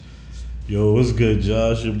Yo, what's good,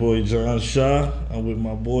 Josh? Your boy John Shaw. I'm with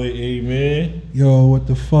my boy A-Man. Yo, what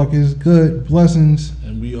the fuck is good? Blessings.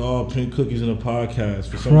 And we all Pink Cookies in a podcast.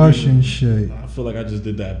 For some Crushing reason, shit. I feel like I just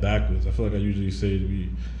did that backwards. I feel like I usually say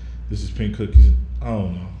this is Pink Cookies. I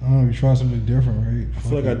don't know. I don't know, you try something different, right? I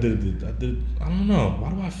feel like I don't know.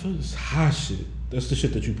 Why do I feel this hot shit? That's the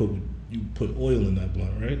shit that you put oil in that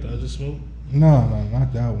blunt, right? That I just smoked? No,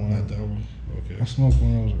 not that one. Not that one. Okay. I smoked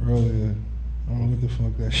one of those earlier. I don't know what the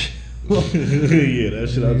fuck that shit. Yeah, that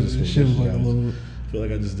shit I just smoked. That shit was like a little. I feel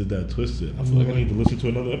like I just did that twisted. I feel like I need to listen to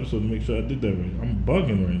another episode to make sure I did that right. I'm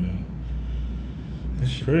bugging right now.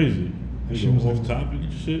 It's crazy. That shit was off topic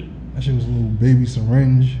and shit. That shit was a little baby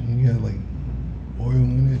syringe and you had like oil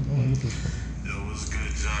in it. Oh, what the fuck? Yo, what's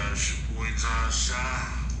good, Josh? Boy John Shaw.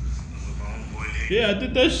 With my homeboy A. Yeah, I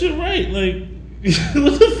did that shit right. Like,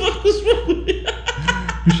 what the fuck was wrong with me?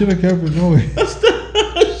 You should have kept it going.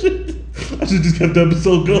 I should just kept the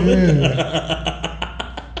episode going.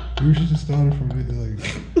 Yeah. You should just started from it,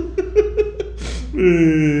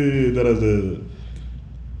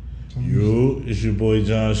 Yo, it's your boy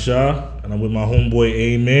John Shaw, and I'm with my homeboy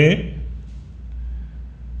A-Man.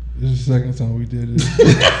 This is the second time we did it.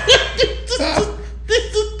 This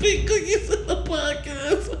is Pink Cookies in the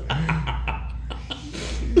podcast.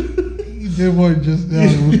 You did one just now.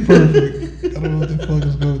 It was perfect. I don't know what the fuck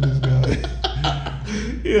is going with this guy.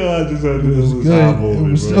 Yeah, I just had It was this good. high moment,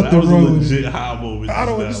 It was bro. That something was a wrong with legit it. high moment. I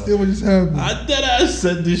don't just understand what just happened. I deadass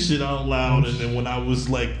said this shit out loud, and then when I was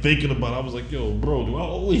like thinking about it, I was like, yo, bro, do I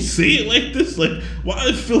always say it like this? Like, why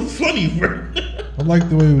it feel funny, bro? I liked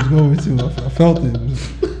the way it was going too. I felt it.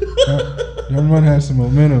 That run had some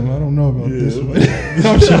momentum. I don't know about this one.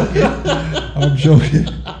 I'm joking.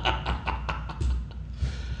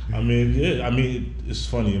 I mean, yeah, it's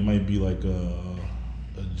funny. It might be like a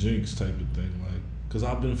jinx type of thing, like, cause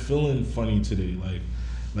I've been feeling funny today,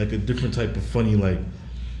 like a different type of funny, like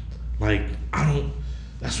I don't.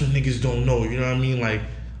 That's what niggas don't know. You know what I mean? Like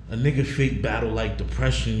a nigga fake battle like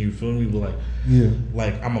depression. You feel me? But like, Yeah.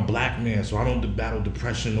 like I'm a black man, so I don't battle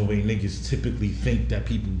depression the way niggas typically think that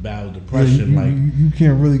people battle Yeah, depression. you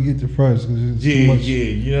can't really get depressed because it's too much,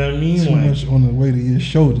 you know what I mean? too Like, much on the weight of your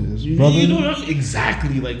shoulders, you brother. know what I mean?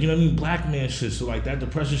 Exactly. Like, you know what I mean? Black man shit. So like that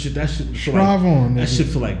depression shit, that shit feel Strive like, on, that nigga. shit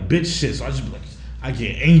feel like bitch shit. So I just be like, I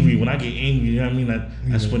get angry. When I get angry, you know what I mean?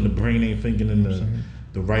 That's when the brain ain't thinking in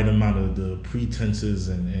the right amount of the pretenses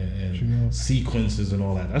and sequences and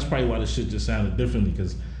all that. That's probably why the shit just sounded differently,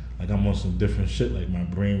 because like I'm on some different shit. Like my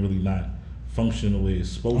brain really not functioning the way it's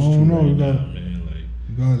supposed to no, right you now, gotta- man. Like,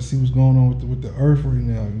 You gotta see what's going on with the earth right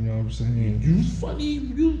now. You know what I'm saying?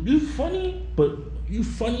 you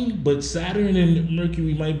funny, but Saturn and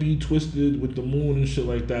Mercury might be twisted with the moon and shit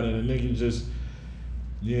like that, and the nigga just,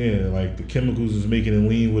 like the chemicals is making it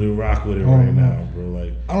lean with it, rock with it right now, bro.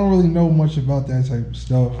 Like, I don't really know much about that type of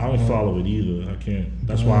stuff. I don't follow it either. I can't.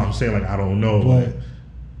 That's why I'm saying like I don't know. But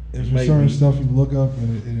if might certain be. stuff you look up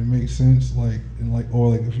and it makes sense,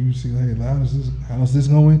 or if you see, hey, how's this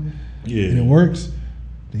going? Yeah. And it works,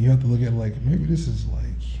 then you have to look at like maybe this is like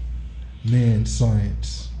man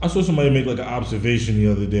science. I saw somebody make like an observation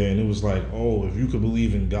the other day, and it was like, oh, if you could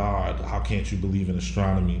believe in God, how can't you believe in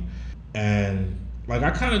astronomy? And like I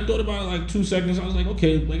kind of thought about it like 2 seconds. I was like,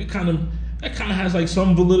 okay, like that kind of has like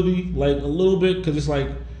some validity, like a little bit, because it's like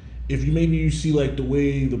if you see like the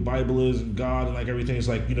way the Bible is and God and like everything, it's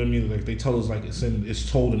like, you know what I mean? Like they tell us like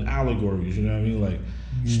it's told in allegories, you know what I mean? Like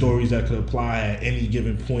stories that could apply at any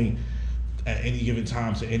given point, at any given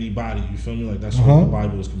time to anybody. You feel me? Like that's what the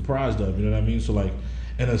Bible is comprised of. You know what I mean? So like,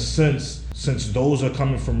 in a sense, since those are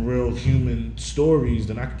coming from real human stories,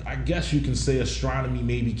 then I guess you can say astronomy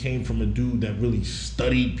maybe came from a dude that really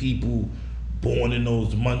studied people born in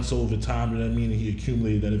those months over time. You know what I mean? And he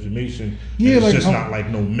accumulated that information. Yeah, and it's like, just not like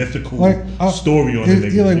no mythical story on the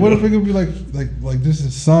nigga. Yeah, like you what know? if it could be like this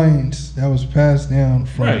is science that was passed down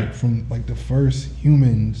Right. from like the first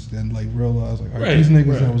humans that like realized like, all right, Right, these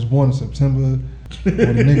niggas right. that was born in September or the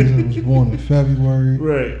niggas that was born in February,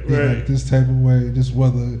 Right, they right. like this type of way, this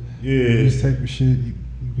weather, this type of shit. You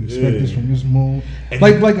can expect this from this moon. And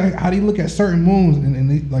Like how do you look at certain moons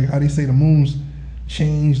and they, like how they say the moons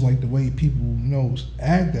change like the way people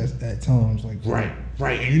act at times, like Right.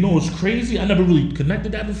 And you know what's crazy? I never really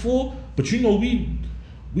connected that before, but you know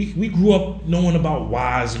we grew up knowing about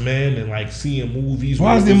wise men and like seeing movies.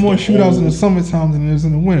 Why is there more shootouts in the summertime than there is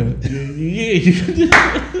in the winter?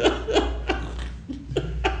 Yeah.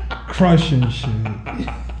 Crushing shit.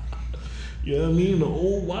 You know what I mean? The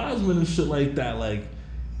old wise men and shit like that, like,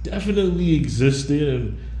 definitely existed,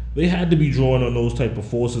 and they had to be drawing on those type of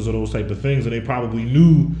forces or those type of things, and they probably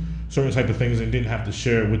knew certain type of things and didn't have to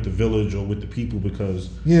share it with the village or with the people because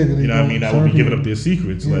Yeah, you know what I mean, that would be giving up their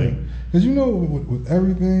secrets. Yeah. Like, because you know, with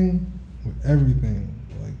everything,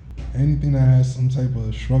 like anything that has some type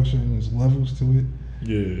of structure and there's levels to it,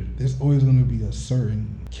 yeah, there's always going to be a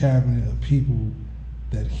certain cabinet of people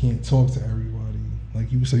that can't talk to everybody.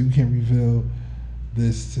 Like you, so you can't reveal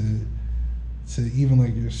this to even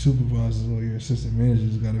like your supervisors or your assistant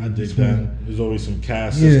managers. Got to be I dig between, that. There's always some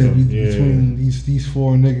caste yeah, system. between these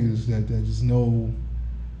four niggas that just know,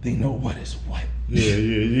 they know what is what.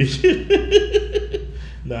 Yeah.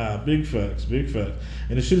 Nah, big facts.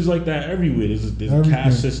 And the shit is like that everywhere. There's a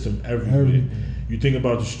caste system everywhere. Everything. You think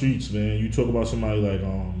about the streets, man. You talk about somebody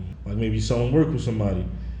like maybe selling work with somebody.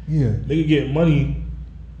 Yeah. Nigga get money.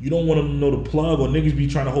 You don't want them to know the plug, or niggas be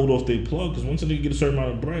trying to hold off their plug, because once a nigga get a certain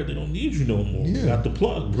amount of bread, they don't need you no more. Yeah. You got the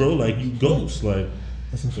plug, bro. Like, you ghost. Like,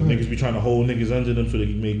 That's a so fact. niggas be trying to hold niggas under them so they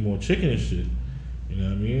can make more chicken and shit. You know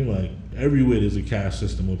what I mean? Like, everywhere there's a caste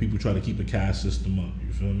system, or people try to keep a caste system up.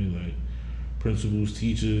 You feel me? Like, principals,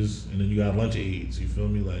 teachers, and then you got lunch aides. You feel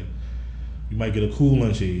me? Like, you might get a cool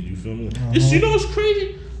lunch aide. You feel me? You know what's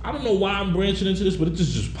crazy? I don't know why I'm branching into this, but it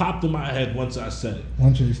just popped in my head once I said it.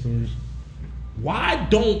 Lunch aid stories. Why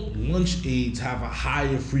don't lunch aides have a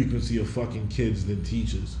higher frequency of fucking kids than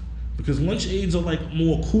teachers? Because lunch aides are like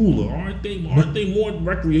more cooler, aren't they? Aren't they more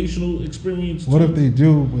recreational experience? What if they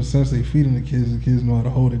do, but since they feeding the kids know how to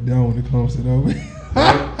hold it down when it comes to them? Right?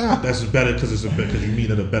 That's better because you meet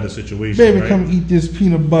in a better situation. Baby, right? come eat this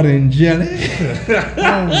peanut butter and jelly.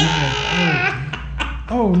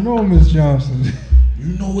 Oh no, Miss Johnson.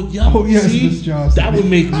 You know what, y'all? Oh yes, see? Miss Johnson. That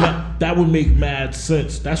would make mad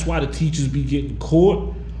sense. That's why the teachers be getting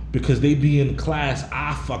caught, because they be in class,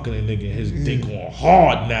 I fucking a nigga, his dick on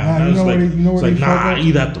hard now. Nah, you know where they fucked I up?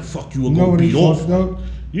 either have to fuck you or You know go what they beat off. fucked up?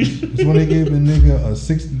 It's when they gave the nigga a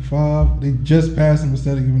 65. They just passed him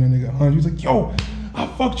instead of giving that nigga 100. He was like, yo, I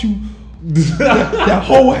fucked you that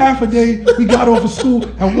whole half a day. We got off of school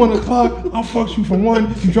at 1 o'clock. I fucked you from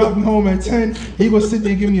 1. You dropped me home at 10. You gonna sit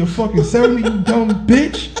there and give me a fucking 70, you dumb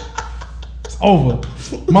bitch? It's over.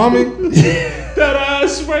 Mommy? That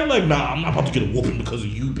ass, right? Like, nah, I'm not about to get a whooping because of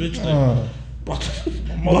you, bitch. Like, about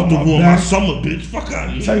to ruin my summer, bitch. Fuck out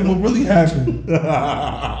of here. Tell you what really happened.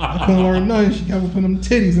 I couldn't learn nothing. She kept putting them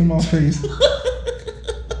titties in my face.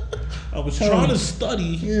 I was trying to study.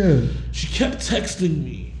 Yeah. She kept texting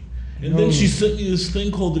me. And then she sent me this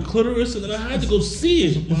thing called the clitoris, and then I had to go see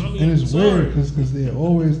it. Mommy, And it's I'm sorry. weird because they're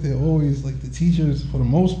always like the teachers, for the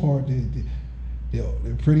most part,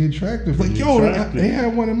 they're pretty attractive. Like, yo, they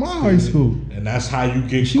had one in my high school. And that's how you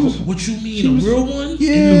get. She was- what you mean, she a was- real one?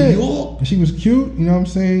 Yeah. In New York? And she was cute, you know what I'm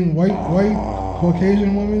saying? White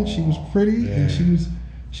Caucasian woman. She was pretty and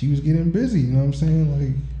she was getting busy, you know what I'm saying?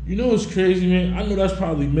 Like, You know what's crazy, man? I know that's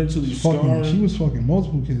probably mentally scarring. she was fucking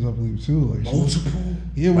multiple kids, I believe, too. Like, Multiple?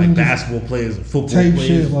 Yeah, like was basketball players and football type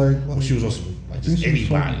players. shit, like she was also like I think just she was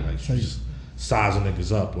anybody. fucking Like she type- was sizing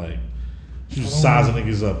niggas up. Like she was sizing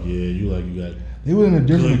niggas up. Yeah, you got They were in a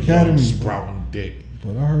different good young academy. sprouting dick.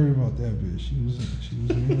 But I heard about that bitch. She was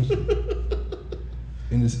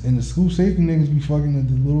in the school safety niggas be fucking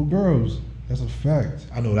the little girls. That's a fact.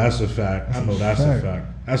 I know that's a fact. That's a fact.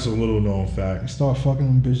 That's a little known They fact. start fucking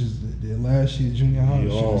them bitches their last year junior high.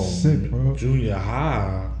 Shit Yo, is sick, bro. Junior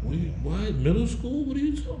high. Wait, what? Middle school? What are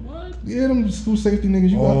you talking about? Yeah, them school safety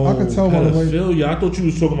niggas. I could tell by the way. Pedophilia. I thought you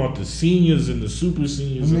was talking about the seniors and the super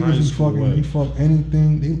seniors Them in high niggas be school. fucking. They fuck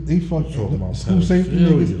anything. They fuck Talking about school safety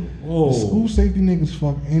pedophilia. niggas. Whoa. The school safety niggas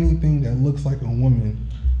fuck anything that looks like a woman.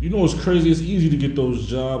 You know what's crazy? It's easy to get those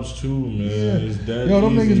jobs too, man. It's that Yo,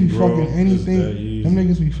 them easy, niggas be bro. fucking It's anything. that easy. Them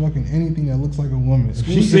niggas be fucking anything that looks like a woman. If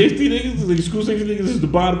School she- safety niggas, like school safety niggas is the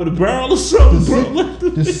bottom of the barrel or something, bro. Like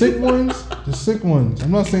The sick ones. I'm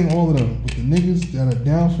not saying all of them, but the niggas that are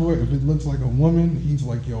down for it, if it looks like a woman, he's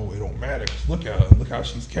like, yo, it don't matter. 'Cause look at her. Look how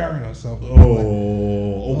she's carrying herself.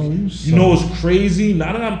 Oh, okay. you You know suck. what's crazy?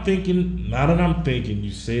 Now that I'm thinking, you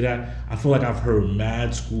say that, I feel like I've heard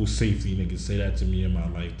mad school safety niggas say that to me in my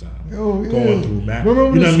lifetime. Yo, yeah. Going through mad.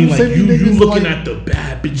 Remember You know what I the mean? school Like safety you niggas, looking like- at the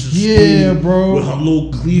bad bitches. Yeah, bro. With her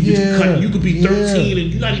little cleavage Yeah, cut. You could be 13 yeah.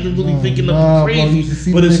 and you're not even really Nah, thinking bro, nothing you crazy. should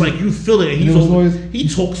see But the it's nigga- like you feel it. And and it was always- he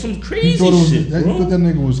talks some He crazy thought, shit, he bro. thought that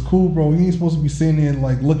nigga was cool, bro. He ain't supposed to be sitting there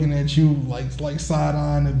like looking at you like side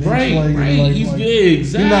eyeing the bitch. Right, like, right. Like, He's like,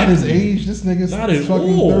 exactly. You're not his age. This nigga's Not at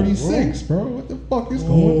fucking all, 36, bro. What the fuck is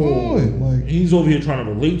going on? Like, He's over here trying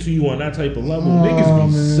to relate to you on that type of level. Oh, Niggas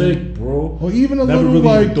be man. sick, bro. or even a Never little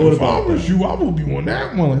really even like, thought if I about was that. you, I would be on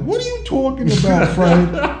that one. Like, what are you talking about,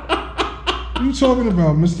 Fred? What are you talking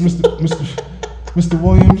about, Mr.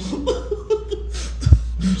 Williams? What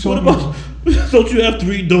you What talking about? Don't you have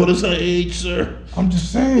 3 daughters her age, sir? I'm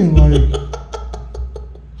just saying, like,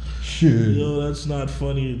 shit. Yo, that's not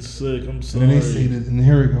funny. It's sick. I'm And sorry. then they say that, and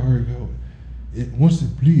here we go. Once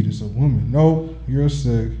it bleed, it's a woman. Nope, you're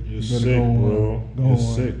sick. You're You better sick, go on. bro. Go You're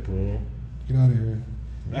on. sick, bro. Get out of here.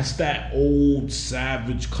 That's that old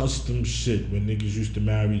savage custom shit when niggas used to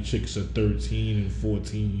marry chicks at 13 and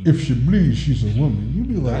 14. If she bleeds, she's a woman. You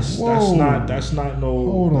be like, That's whoa. that's not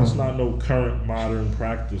Hold on. no current modern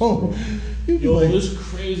practice. Oh, Bro. you be Yo, like, it's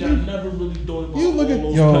crazy. I never really thought about you look all at-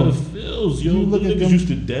 those yo, pedophiles. Yo, you look them at niggas them- used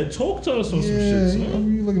to dead talk to us on some shit, yeah,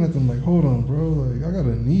 son. you looking at them like, hold on, bro. Like, I got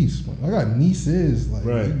a niece. Man. I got nieces. Like,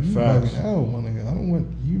 Right, you facts. bugging out, my nigga. I don't want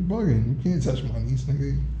you bugging. You can't touch my niece,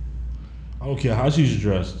 nigga. I don't care how she's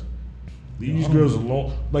dressed. Leave these I don't- girls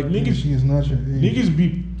alone. Like niggas, She is not your age.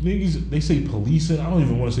 niggas. They say policing. I don't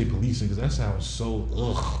even want to say policing because that sounds so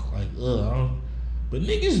I don't, but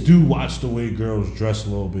niggas do watch the way girls dress a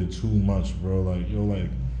little bit too much, bro. Like yo, like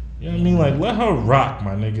you know what I mean. Like let her rock,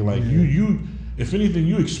 my nigga. Like you. If anything,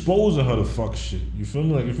 you exposing her to fuck shit. You feel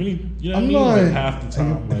me? Like if any, you know what I mean. Like half the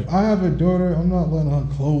time, If I have a daughter, I'm not letting her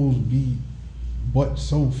clothes be but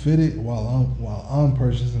so fitted while I'm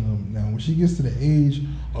purchasing them. Now, when she gets to the age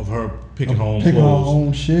of her picking her own picking clothes. her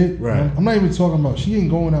own shit, Right. I'm not even talking about. She ain't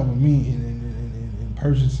going out with me and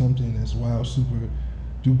purchasing something that's wild, super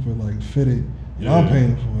duper like fitted. And I'm Yeah.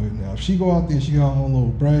 paying for it. Now, if she go out there, and she got her own little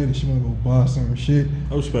bread, and she wanna go buy certain shit,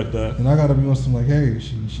 I respect that. then I gotta be on some like, hey,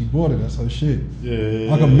 she bought it. That's her shit.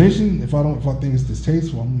 Yeah. I can mention if I think it's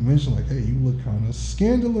distasteful. I'm gonna mention like, hey, you look kind of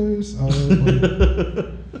scandalous. Like,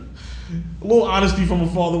 A little honesty from a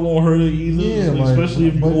father won't hurt her either. Yeah, like, especially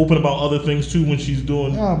if you're but- open about other things too when she's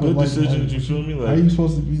doing nah, but good like, decisions. You feel me? How Like, you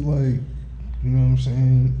supposed to be like, you know what I'm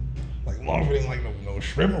saying? Like, long as it ain't like no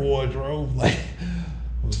shrimp wardrobe. Like,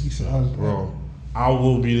 well, besides, bro, I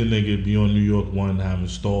will be the nigga be on New York 1 having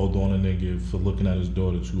stalled on a nigga for looking at his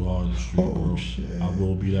daughter too hard in the street, Oh, bro. shit. I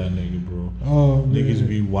will be that nigga, bro. Oh, man. Niggas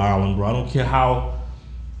be wildin', bro. I don't care how.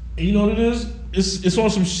 And you know what it is? It's on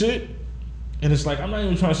some shit, and it's like I'm not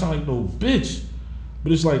even trying to sound like no bitch,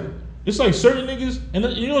 but it's like certain niggas, and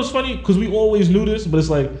you know what's funny? Because we always knew this, but it's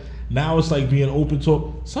like now it's like being open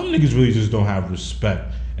talk. Some niggas really just don't have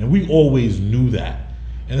respect, and we always knew that.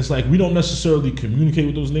 And it's like we don't necessarily communicate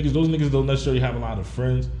with those niggas. Those niggas don't necessarily have a lot of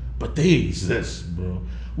friends, but they exist, bro.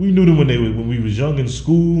 We knew them when we was young in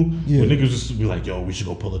school. Yeah. When niggas just be like, "Yo, we should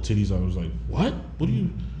go pull the titties." I was like, "What? What are you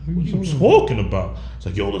talking talking about?" It's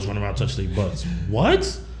like, "Yo, let's run around, touch their butts."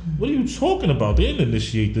 What? What are you talking about? They didn't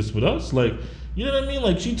initiate this with us. Like, you know what I mean?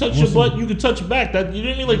 Like, she touched your butt, you could touch back. That you know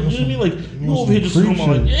what I mean? Like, you know what I mean? Like, you over here just talking about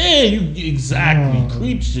like, yeah, you exactly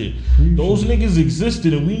creep shit. Creep Those shit. niggas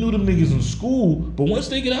existed, and we knew them niggas in school. But once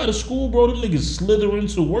they get out of school, bro, them niggas slither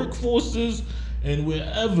into workforces and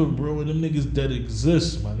wherever, bro. And them niggas dead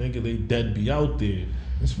exist, my nigga. They dead be out there.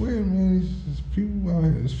 It's weird, man. It's people out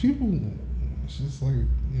here. It's people. It's just like,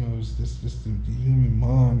 you know, it's just the human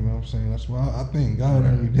mind. You know what I'm saying? That's why I thank God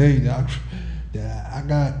every day that I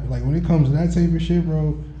got, like, when it comes to that type of shit,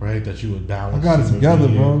 bro. Right, that you a balanced. I got it human together,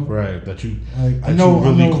 being. bro. Right, that you, Like, that I know, you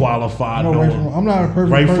really I know, qualified. I know right from, I'm not a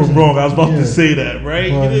perfect right person. from wrong. I was about Yeah. to say that, right?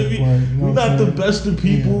 You know what I mean? Right, you know We're what not I'm the saying? best of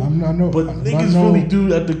people, Yeah, I know, but I niggas know- really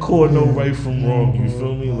do at the core know Yeah, right from wrong. You bro.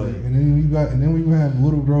 feel me? Like, and then we have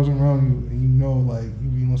little girls around you, and you know, like, you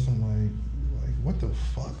be on some like what the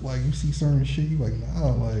fuck? Like, you see certain shit, you like, nah,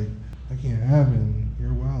 like, I can't have it. And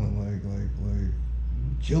you're wilding, like, you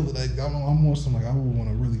kill it. Like, I'm on some like, I would want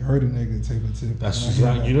to really hurt a nigga type of tip. that's And I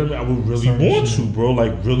exactly, hear you know what I mean? I would really certain want shit. to, bro.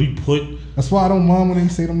 Like, really put. That's why I don't mind when they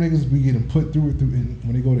say them niggas be getting put through and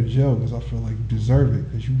when they go to jail, because I feel like you deserve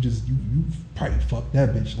it, because you probably fucked that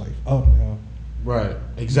bitch life up now. Right,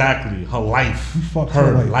 exactly. Her life, You fucked her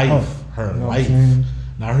her life, life up. her You know what I'm life. saying?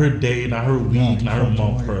 Not her day, not her week, Nah, you not her fucked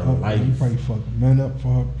month, her up. life. You probably fucked men up for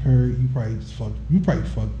her period. You probably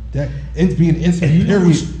fucked that. And being And instant you know,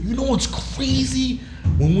 period. you know what's crazy?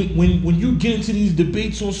 When you get into these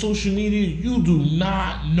debates on social media, you do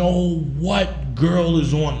not know what girl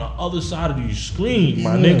is on the other side of the screen,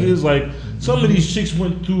 my Yeah. niggas. Like, some of these chicks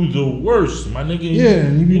went through the worst, my nigga. Yeah,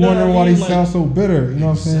 and you be know wondering what I why mean? they Like, sound so bitter. You know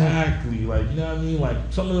what I'm saying? Exactly. Like, you know what I mean? Like,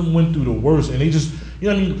 some of them went through the worst, and they just, you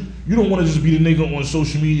know what I mean? You don't want to just be the nigga on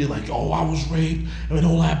social media like, oh, I was raped and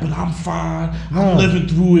all that, but I'm fine. Nah. I'm living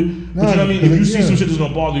through it. But you know what I mean? If you see yeah. some shit that's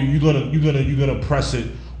gonna bother you, you're gonna press it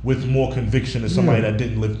with more conviction than somebody Yeah. that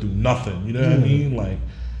didn't live through nothing. You know what I Yeah. mean? Like,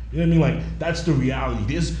 you know what I mean? Like, that's the reality.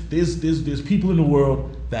 There's people in the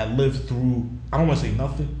world that live through, I don't want to say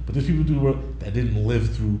nothing, but there's people through the world that didn't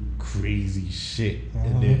live through crazy shit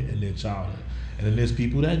in their childhood. And then there's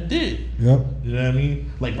people that did. Yep. You know what I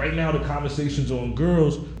mean? Like right now, the conversations on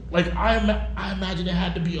girls, like I imagine there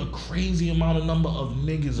had to be a crazy amount of number of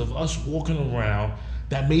niggas of us walking around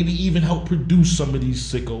that maybe even help produce some of these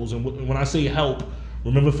sickos. And when I say help,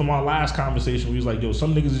 remember from our last conversation, we was like, yo,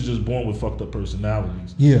 some niggas is just born with fucked up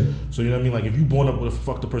personalities. Yeah. So you know what I mean? Like if you born up with a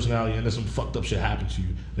fucked up personality and then some fucked up shit happens to you,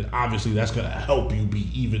 then obviously that's gonna help you be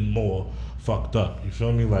even more fucked up. You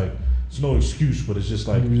feel me? Like it's no excuse, but it's just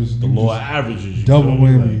like the law of averages. You double feel me?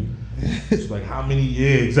 whammy. Like, it's like how many?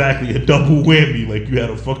 Yeah, exactly. A double whammy. Like you had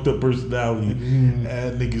a fucked up personality,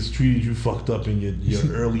 and niggas treated you fucked up in your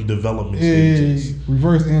early development stages.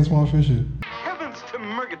 Reverse Antoine Fisher. Heavens to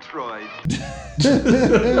Murgatroyd.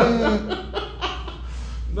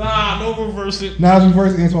 Nah, no reverse it. Nah, it's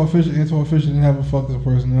reverse Antoine Fisher. Antoine Fisher didn't have a fucked up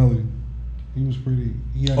personality. He was pretty.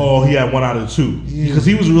 He had 1 out of 2 Yeah. because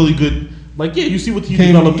he was really good. Like you see what he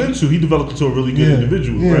developed into. He developed into a really good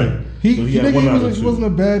individual, right? He had 1 out of 2. He wasn't a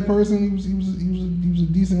bad person. He was a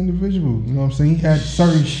decent individual. You know what I'm saying? He had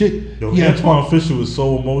certain shit. Yo, Antoine Fisher was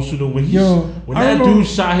so emotional when that dude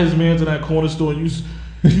shot his man to that corner store. And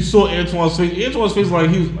you saw Antoine's face. Antoine's face, like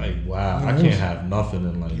he was like, wow, I can't have nothing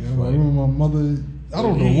in life. I remember my mother. I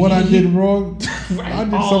don't know what I did wrong. I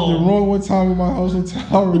did something wrong one time with my household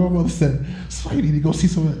tower. My mother said, "So you need to go see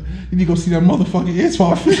some. You need to go see that motherfucking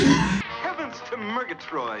Antoine Fisher." Heavens to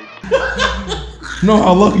Murgatroyd. Know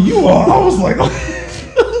how lucky you are. I was like,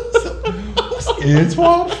 what's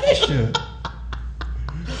Antoine Fisher?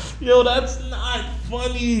 Yo, that's not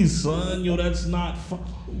funny, son. Yo, that's not funny.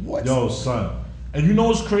 What? Yo, son. And you know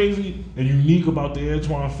what's crazy and unique about the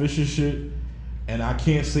Antoine Fisher shit? And I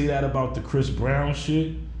can't say that about the Chris Brown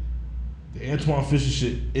shit. The Antoine Fisher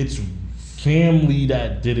shit, it's family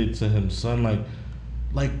that did it to him, son. Like,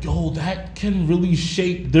 yo, that can really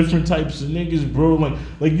shape different types of niggas, bro.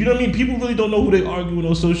 Like, you know what I mean? People really don't know who they arguing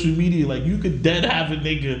on social media. Like, you could dead have a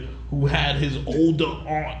nigga who had his older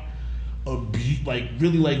aunt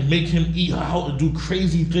make him eat her out and do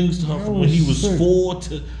crazy things to her from when he was 4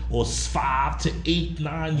 to or 5 to 8,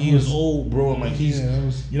 9 years old, bro. And like he's, you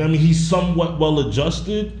know what I mean? He's somewhat well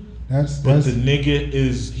adjusted. But the nigga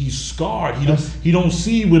he's scarred. He don't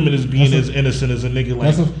see women as being as innocent as a nigga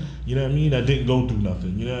like you know what I mean, that didn't go through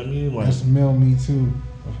nothing. You know what I mean? Like that's male Me Too.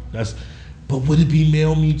 But would it be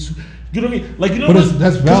male Me Too? You know what I mean? Like, you know but what?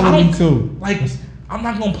 That's valid Me Too. Like I'm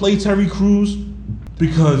not gonna play Terry Crews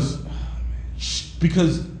because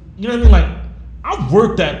you know what I mean? Like I've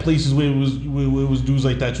worked at places where it was dudes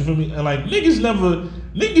like that. You feel me? And like niggas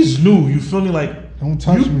knew. You feel me? Like don't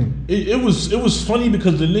touch me. It was funny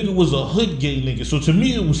because the nigga was a hood gay nigga. So to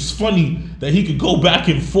me, it was funny that he could go back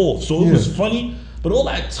and forth. So it was funny. But all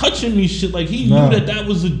that touching me shit, like he knew that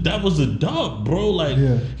was a dub, bro. Like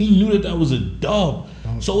he knew that was a dub.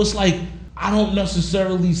 So it's like I don't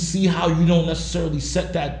necessarily see how you don't necessarily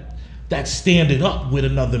set that standard up with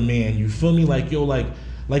another man. You feel me? Like yo, like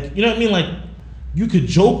you know what I mean? Like you could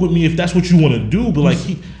joke with me if that's what you want to do, but like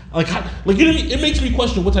you know what I mean? It makes me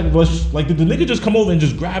question what type of relationship. Like did the nigga just come over and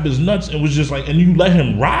just grab his nuts and was just like, and you let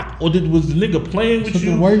him rock, or was the nigga playing with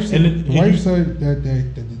you? The wife said that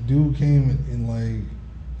the dude came and like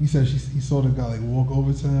he said he saw the guy like walk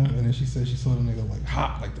over to him, and then she said she saw the nigga like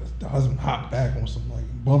hop, like the husband hop back on some like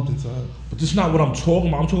bumped into her. But that's not what I'm talking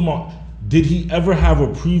about. I'm talking about, did he ever have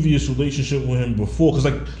a previous relationship with him before? Because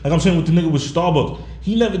like I'm saying with the nigga with Starbucks,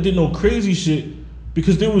 he never did no crazy shit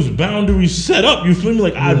because there was boundaries set up. You feel me?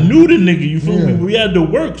 Like I knew the nigga. You feel me? We had to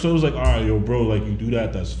work, so it was like, all right, yo, bro, like you do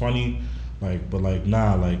that, that's funny. Like, but like,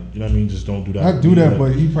 nah, like, you know what I mean? Just don't do that. I do that, like,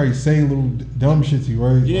 but he probably say little dumb shit to you,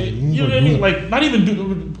 right? Yeah, like, you know what I mean? Like, not even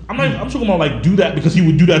do. I'm talking about like do that because he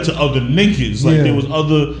would do that to other niggas. Like there was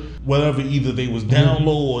other whatever, either they was down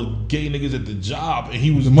low or gay niggas at the job, and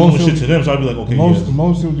he was doing shit to them. So I'd be like, okay, the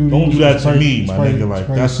most he'll do. Don't do that to me, my nigga. Like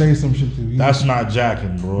that's say some shit to you. That's not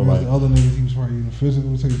jacking, bro. Like the other niggas, he was probably in the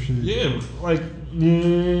physical type shit. Yeah, like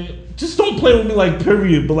just don't play with me, like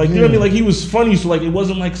period. But like you know what I mean? Like he was funny, so like it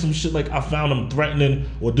wasn't like some shit like I found him threatening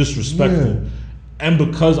or disrespectful. And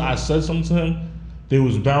because I said something to him, there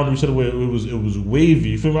was boundaries set where it was wavy.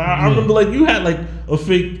 You feel me? I remember like you had like a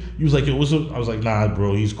fake. You was like, yo, what's up? I was like, nah,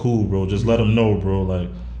 bro, he's cool, bro. Just let him know, bro.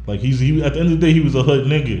 Like he at the end of the day, he was a hood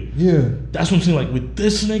nigga. Yeah, that's what I'm saying. Like with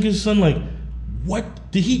this nigga, son, like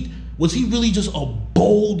what did he? Was he really just a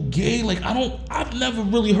bold gay? Like I've never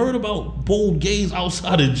really heard about bold gays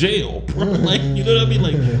outside of jail, bro. Like you know what I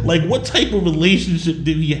mean? Like what type of relationship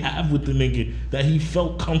did he have with the nigga that he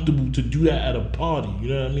felt comfortable to do that at a party? You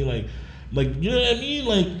know what I mean? Like you know what I mean?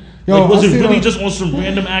 Like, was it really just on some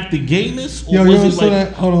random act of gayness? Or was it like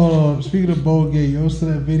that? Hold on. Speaking of bold gay, you ever saw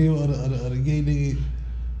that video of the gay nigga?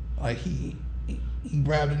 Like he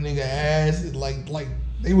grabbed a nigga ass and like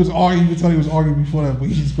They was arguing. You could tell he was arguing before that, but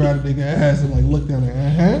he just grabbed a nigga ass and like looked down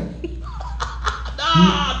there.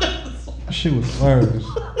 That shit was hilarious.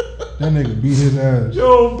 That nigga beat his ass.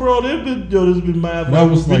 Yo, bro, there's been mad That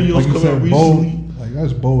was like videos you coming said, out bold. recently. Like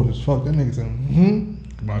that's bold as fuck. That nigga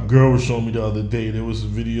said, My girl was showing me the other day. There was a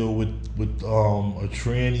video with a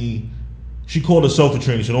tranny. She called herself a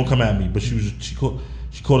tranny, so don't come at me. But she called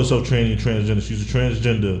herself tranny and transgender. She was a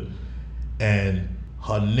transgender, and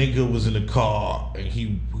her nigga was in the car, and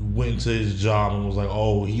he went into his job and was like,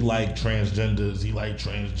 "Oh, he like transgenders. He like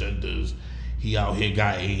transgenders. He out here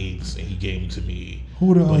got AIDS, and he gave him to me.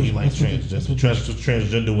 Who the but he like that's what transgender.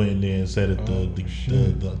 Transgender went in there and said at the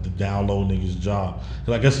down low nigga's job.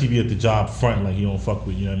 Cause I guess he be at the job front like he don't fuck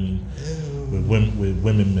with, you know what I mean, with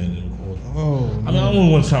women men. I mean, I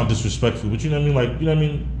don't want to sound disrespectful, but you know what I mean, like, you know what I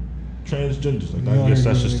mean, transgenders. Like I guess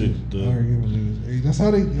that's just that's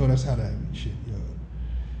how that shit, yo.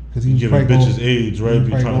 Cause he was giving bitches AIDS, right? He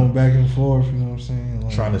was going back and forth, you know what I'm saying?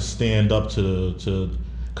 Like, trying to stand up to.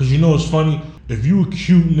 Cause you know it's funny, if you a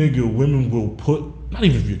cute nigga, women will put, not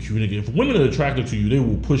even if you're a cute nigga, if women are attracted to you, they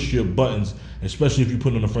will push your buttons, especially if you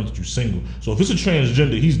put on the front that you're single. So if it's a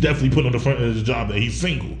transgender, he's definitely putting on the front of his job that he's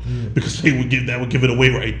single, because they would give it away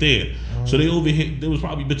right there. So they over here, there was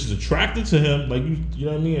probably bitches attracted to him, like you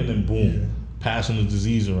know what I mean, and then boom, passing the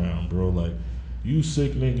disease around, bro. Like, you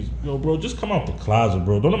sick niggas, yo, bro, just come out the closet,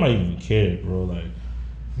 bro. Don't nobody even care, bro. Like,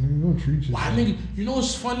 nigga, don't treat yourself. why, nigga? You know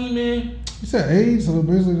what's funny, man? You said AIDS, so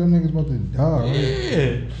basically that nigga's about to die, right?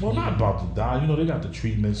 Yeah, well, not about to die. You know they got the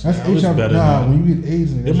treatments. That's now. It's HIV. better Nah, now. when you get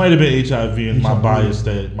AIDS, It might have been HIV, and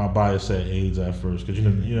HIV. my bias said AIDS at first, because you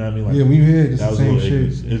know what I mean. Like, yeah, when you hear it, it's that the was same a little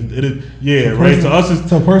shit. ignorant. It is, yeah, So right. To us, it's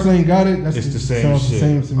so a person ain't got it. That's the same sounds shit. The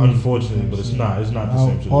same to me. Unfortunately, but it's not. It's not the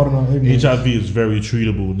same shit. Pardon our ignorance. HIV is very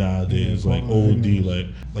treatable nowadays. Yeah, like pardon our OD,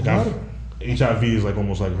 ignorance. like HIV is like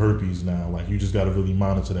almost like herpes now. Like you just gotta really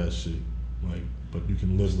monitor that shit. Like, but you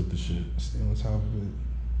can live with the shit. Stay on top of it.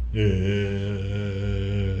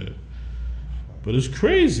 Yeah. But it's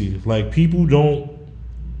crazy. Like, people don't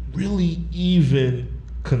really even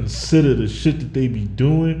consider the shit that they be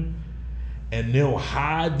doing, and they'll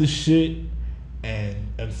hide the shit and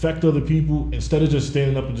infect other people instead of just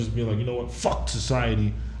standing up and just being like, you know what, fuck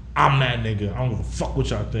society. I'm that nigga. I don't give a fuck what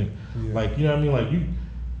y'all think. Yeah. Like, you know what I mean? Like, you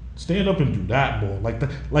stand up and do that more. Like,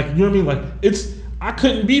 like, you know what I mean? Like, I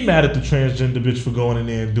couldn't be mad at the transgender bitch for going in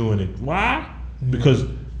there and doing it. Why? Because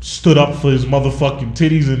stood up for his motherfucking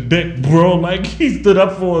titties and dick, bro. Like, he stood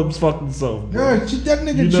up for his fucking self, bro. Yeah, that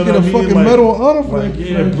nigga You know should what get I a mean? fucking Like- medal of honor for Like, that.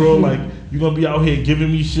 yeah, for that bro, shit. like, you gonna be out here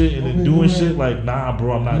giving me shit and then Okay, doing man. shit? Like, nah,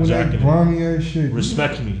 bro, I'm not Doing that jacking it. grimy ass shit.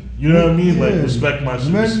 Respect me. You know what I mean? Like, Yeah. respect my shit.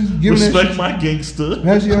 Imagine giving that Respect shit- my gangster.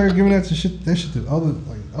 Imagine you already giving that shit to other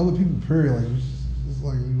people. Period. Like it's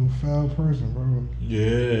like you a foul person, bro.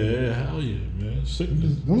 Yeah, hell yeah, man.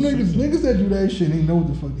 Sickness. Them niggas that do that shit, they know what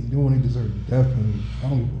the fuck they doing. They deserve the death penalty. I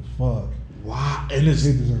don't give a fuck. Wow, and They it's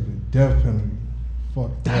deserve the death penalty.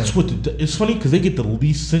 Fuck. that's that. what it's funny because they get the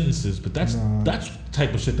least sentences, but that's Nah. the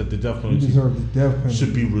type of shit that the death You penalty deserve the death penalty.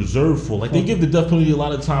 should be reserved for. Like, they Fuck. give the death penalty a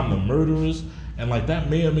lot of time to murderers, and like that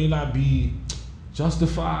may or may not be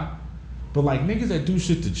justified. But like niggas that do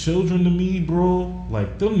shit to children, to me, bro,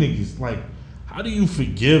 like them niggas, like, how do you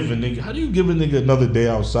forgive a nigga? How do you give a nigga another day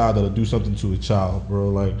outside that'll do something to a child, bro?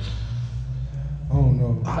 Like, I don't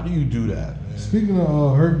know. how do you do that, man? Speaking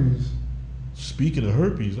of herpes, Speaking of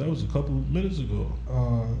herpes, that was a couple of minutes ago.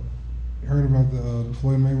 heard about the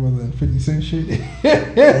Floyd Mayweather and 50 Cent shit.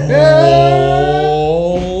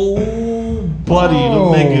 Oh, buddy,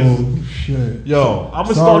 them niggas. Shit. Yo, I'm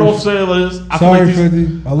gonna Sorry. start off saying this. I feel Sorry, like these,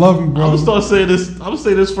 50. I love you, bro. I'm gonna start saying this. I'm gonna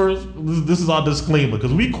say this first. This is our disclaimer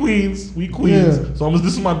because we Queens. Yeah. So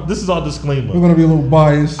this is our disclaimer. We're gonna be a little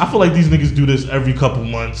biased. I feel like these niggas do this every couple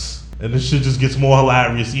months, and this shit just gets more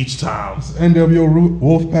hilarious each time. It's NWO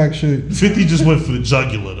Wolfpack shit. 50 just went for the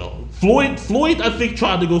jugular though. Floyd, I think,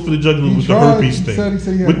 tried to go for the jugular He with tried. the herpes He thing.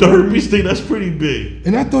 said he had With the herpes. herpes thing, that's pretty big.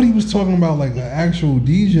 And I thought he was talking about like an actual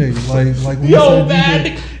DJ, like when he Yo,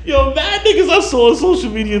 said DJ. mad niggas I saw on social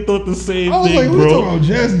media thought the same I was thing, like, we bro. talking about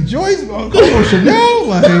Jazzy Joyce, Coco Chanel,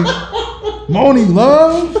 like Moni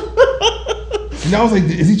Love. And I was like,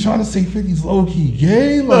 is he trying to say 50's low key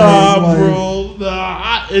gay? Like, Nah, bro. Nah,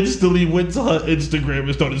 I instantly went to her Instagram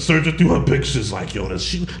and started searching through her pictures. Like, yo, does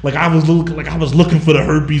she? Like, I was looking for the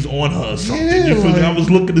herpes on her or something. Yeah, you feel me? like- I was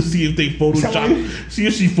looking to see if they Somebody- see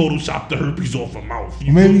if she photoshopped the herpes off her mouth.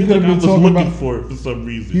 You Maybe feel he me? could've Like, I been was talking looking about- for it for some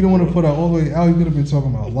reason. He don't want to put her all the way out. He could have been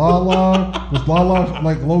talking about Lala. Was Lala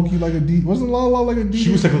like low key like a D? Wasn't Lala like a DJ?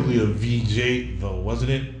 She was technically a VJ though, wasn't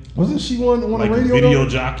it? Wasn't she on Like the a radio? video Though?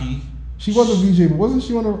 jockey. She was a VJ, but wasn't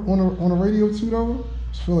she on a radio too though?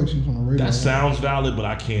 I feel like she was on the radio. That sounds valid, but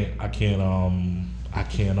I can't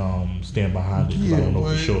stand behind it because I don't know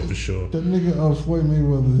for sure. That nigga Floyd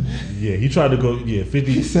Mayweather. Yeah, he tried to go. Yeah,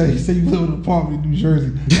 50. He said you live in an apartment in New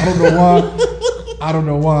Jersey. I don't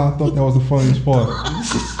know why. I thought that was the funniest part.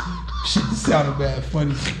 Shit sounded bad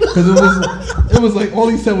funny because it was like all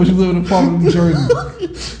he said was you live in an apartment in New Jersey.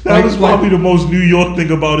 That was probably the most New York thing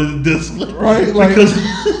about it. This right, like because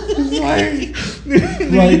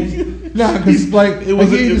nah, because like it was.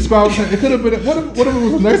 He described it could have been. What if it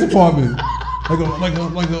was a nice apartment?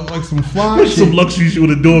 Like some fly shit. Some luxury shit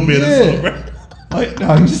with a doorman or something, right? Like,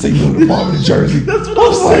 nah, you just say you live in an apartment in Jersey. That's what I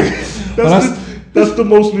was like. That's the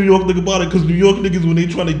most New York thing about it, because New York niggas, when they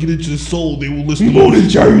trying to get into your soul, they will list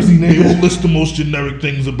Jersey, nigga. They will list the most generic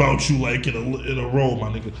things about you, like in a row, my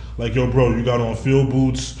nigga. Like, yo, bro, you got on field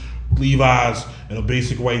boots, Levi's, and a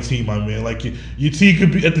basic white tee, my man. Like your tee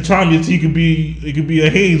could be, at the time, your tee could be a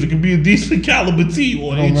Hanes, it could be a decent caliber tee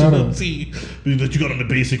or an H&M tee, but that you got on the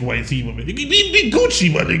basic white tee, my man. It could be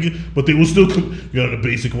Gucci, my nigga, but they will still come, you got on the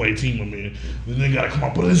basic white tee, my man. Then they gotta come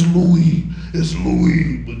out, but it's Louis.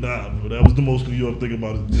 But nah, bro, that was the most New York thing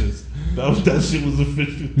about it. This that shit was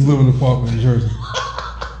official. You live in an apartment in Jersey.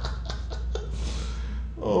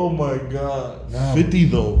 Oh my God, nah, 50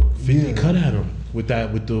 though. 50 cut at him with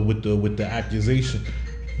the accusation.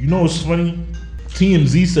 You know what's funny?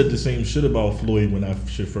 TMZ said the same shit about Floyd when that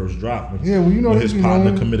shit first dropped. Well, you know when his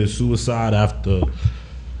partner committed suicide after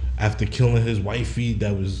killing his wifey.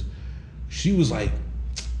 She was like,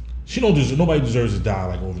 nobody deserves to die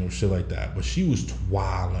like over shit like that. But she was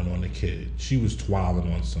twiling on the kid. She was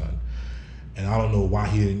twiling on son, and I don't know why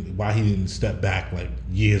he didn't step back like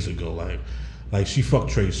years ago. Like she fucked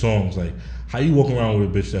Trey Songz. Like, how you walking around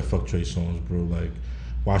with a bitch that fucked Trey Songz, bro? Like,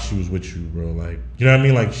 while she was with you, bro. Like, you know what I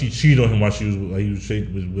mean? Like, she cheated on him while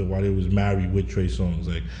while they was married with Trey Songz.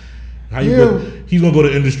 Like, how you he's gonna go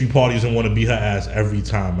to industry parties and want to beat her ass every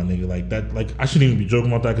time, my nigga. Like that. Like, I shouldn't even be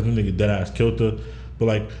joking about that because the nigga dead ass killed her. But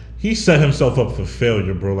like, he set himself up for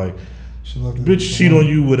failure, bro. Like, bitch cheat on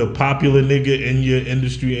you with a popular nigga in your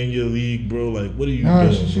industry, in your league, bro. Like, what are you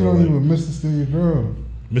doing? She don't even Mr. Still Your Girl.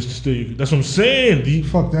 Mr. Still, that's what I'm saying.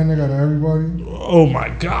 Fuck that nigga to everybody. Oh my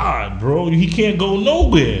God, bro. He can't go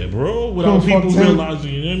nowhere, bro, without people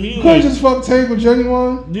realizing, you know what I mean? You can't just fuck Tank with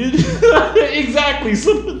Genuine. Exactly.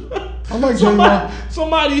 I like Genuine.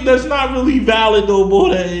 Somebody that's not really valid though,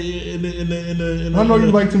 boy. In I know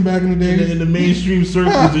you liked him back in the day. In the mainstream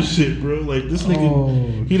circles and shit, bro. Like, this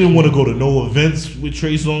nigga, he didn't want to go to no events with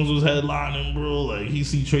Trey Songz was headlining, bro. Like, he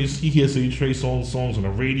hears Trey Songz songs on the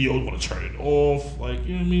radio, want to turn it off. Like,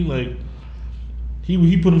 you know what I mean? Like,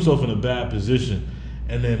 he put himself in a bad position.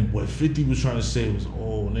 And then what 50 was trying to say was,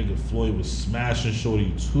 oh, nigga, Floyd was smashing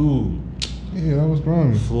Shorty too. Yeah, that was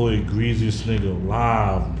grimy. Floyd, greasiest nigga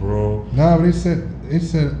alive, bro. Nah, but they said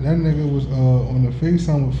that nigga was on the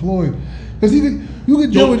FaceTime with Floyd. Cause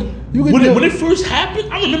when it first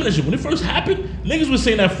happened, I remember that shit. When it first happened, niggas was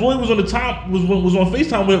saying that Floyd was on was on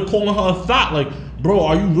FaceTime with her, calling her a thought. Like, bro,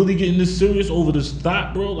 are you really getting this serious over this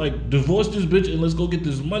thought, bro? Like, divorce this bitch and let's go get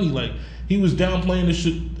this money. Like, he was downplaying this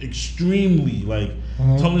shit extremely. Like,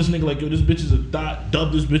 telling this nigga, like, yo, this bitch is a thought.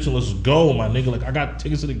 Dub this bitch and let's go, my nigga. Like, I got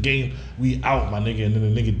tickets to the game. We out, my nigga. And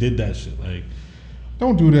then the nigga did that shit. Like,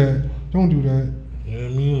 don't do that. Don't do that. You know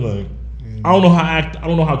what I mean? Like, I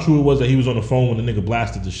don't know how true it was that he was on the phone when the nigga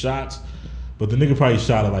blasted the shots, but the nigga probably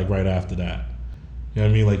shot it like right after that. You know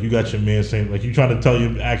what I mean? Like, you got your man saying, like, you trying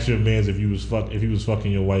to ask your mans if he was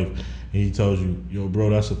fucking your wife, and he tells you, yo, bro,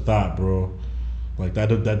 that's a thought, bro. Like,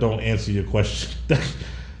 that don't answer your question.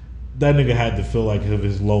 That nigga had to feel like of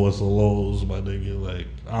his lowest of lows, my nigga. Like,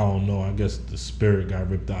 I don't know. I guess the spirit got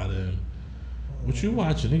ripped out of him. What you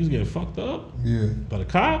watching? Niggas getting fucked up? Yeah. By the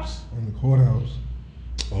cops? In the courthouse.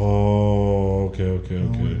 Oh, okay.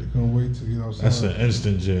 Couldn't wait to get outside. That's an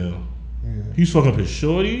instant jail. Yeah. He's fucking up his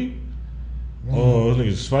shorty? Man. Oh, those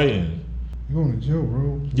niggas fighting. You going to jail,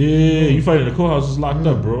 bro. Yeah, you fighting in the courthouse, it's locked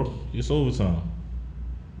up, bro. It's overtime.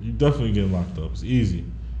 You definitely getting locked up. It's easy.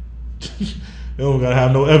 You don't gotta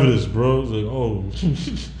have no evidence, bro. It's like, oh,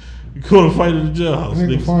 you caught a fight in the jailhouse.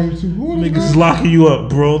 Niggas is locking you up,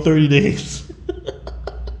 bro. 30 days.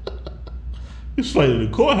 He's fighting in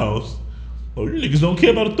the courthouse. Oh, you niggas don't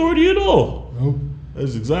care about authority at all. Nope.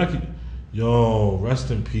 That's exactly. Yo, rest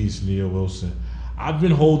in peace, Nia Wilson. I've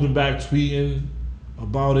been holding back tweeting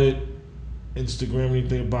about it, Instagram,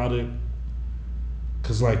 anything about it,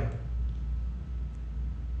 cause like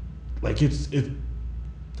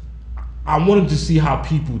I wanted to see how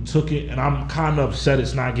people took it, and I'm kind of upset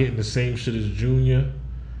it's not getting the same shit as Junior,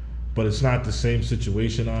 but it's not the same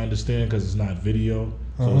situation. I understand because it's not video,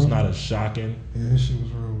 so it's not as shocking. Yeah, this shit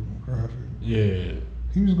was real graphic. Yeah,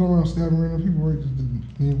 He was going around stabbing random people, right?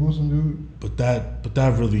 The Ian Wilson dude. But that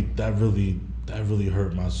really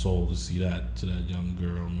hurt my soul to see that to that young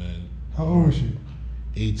girl, man. How old was she?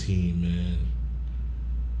 18, man.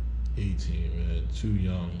 18, man. Too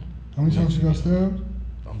young. How many times she got stabbed?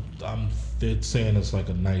 They're saying it's like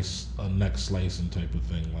a neck slicing type of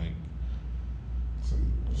thing, like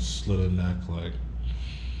slit her neck, like.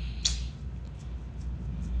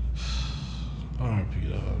 R.I.P.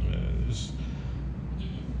 to her, man. It's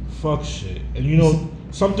fuck shit. And you know,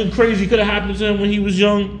 something crazy could have happened to him when he was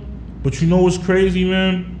young. But you know what's crazy,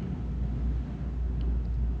 man?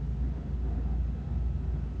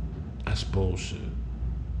 That's bullshit.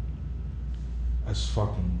 That's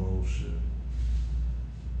fucking bullshit.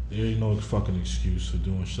 There ain't no fucking excuse for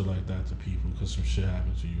doing shit like that to people because some shit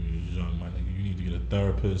happened to you when you was young, my nigga. You need to get a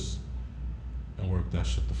therapist and work that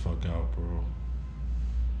shit the fuck out, bro.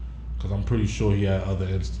 Because I'm pretty sure he had other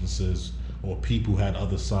instances or people had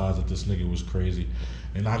other sides that this nigga was crazy.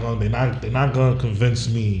 They're not gonna convince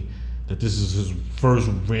me that this is his first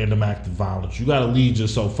random act of violence. You gotta lead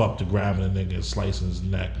yourself up to grabbing a nigga and slicing his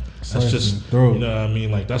neck. That's just, you know what I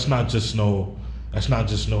mean? Like that's not just no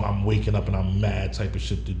I'm waking up and I'm mad type of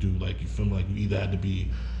shit to do. Like you feel me? Like you either had to be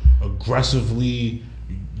aggressively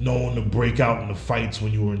known to break out in the fights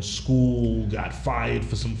when you were in school, got fired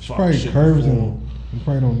for some fuck shit before. You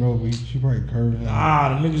probably don't know, but she probably curved him.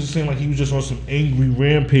 Nah, the niggas just saying like he was just on some angry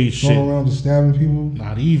rampage shit. Going around just stabbing people?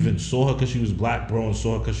 Not even. Saw her because she was black, bro, and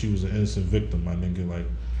saw her because she was an innocent victim, my nigga. Like,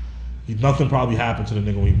 nothing probably happened to the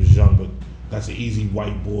nigga when he was young, but that's an easy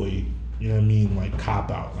white boy, you know what I mean, like cop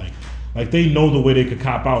out. Like they know the way they could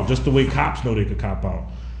cop out, just the way cops know they could cop out.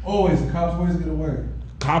 Always, the cops always get away.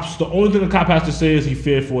 Cops, the only thing a cop has to say is he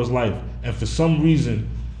feared for his life. And for some reason,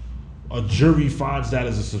 a jury finds that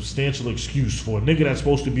as a substantial excuse for a nigga that's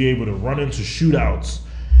supposed to be able to run into shootouts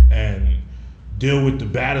and deal with the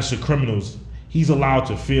baddest of criminals. He's allowed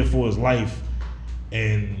to fear for his life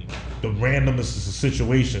and the randomness of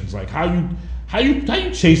situations. Like how you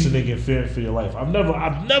chase a nigga and fear for your life. I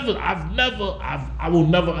will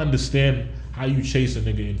never understand how you chase a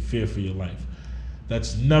nigga and fear for your life.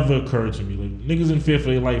 That's never occurred to me. Like niggas in fear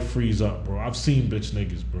for their life freeze up, bro. I've seen bitch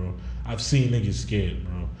niggas, bro. I've seen niggas scared,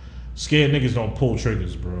 bro. Scared niggas don't pull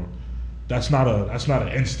triggers, bro. That's not an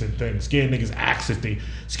instant thing. Scared niggas ask if they.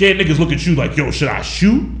 Scared niggas look at you like, yo, should I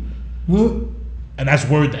shoot? What? And that's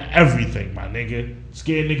word to everything, my nigga.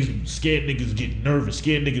 Scared niggas get nervous.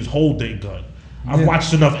 Scared niggas hold their gun. I've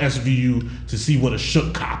watched enough SVU to see what a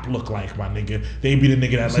shook cop look like, my nigga. They be the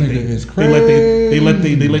nigga that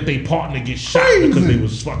they let they partner get shot because they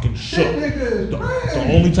was fucking shook. The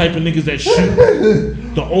only type of niggas that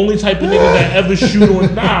shoot, the only type of niggas that ever shoot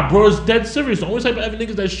on, nah, bro, it's dead serious. The only type of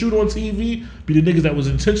niggas that shoot on TV be the niggas that was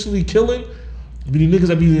intentionally killing. Be the niggas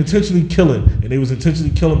that be intentionally killing, and they was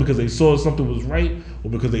intentionally killing because they saw something was right or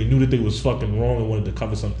because they knew that they was fucking wrong and wanted to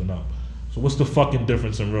cover something up. So what's the fucking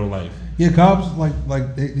difference in real life? Yeah, cops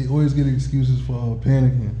like they always get excuses for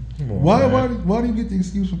panicking. Why do you get the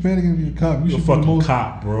excuse for panicking if you're a cop? You're a fucking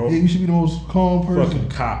cop, bro. Yeah, you should be the most calm person. Fucking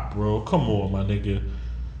cop, bro. Come on, my nigga.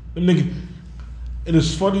 Them niggas. It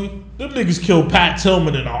is funny. Them niggas killed Pat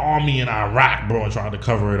Tillman in the army in Iraq, bro, and tried to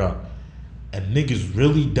cover it up. And niggas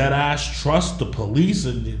really dead ass trust the police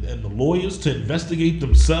and the lawyers to investigate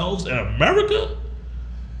themselves in America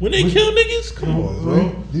when they kill niggas? Come on,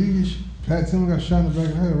 bro. Pat Tillman got shot in the back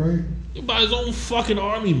of the head, right? By his own fucking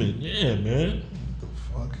army man. Yeah, man. What the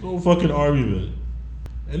fuck? His own fucking army man.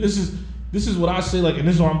 And this is what I say, like, and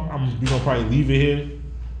this is why I'm we gonna probably leave it here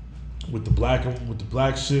with the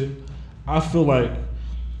black shit. I feel like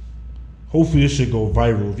hopefully this shit go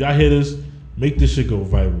viral. If y'all hear this, make this shit go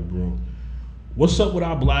viral, bro. What's up with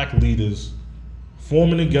our black leaders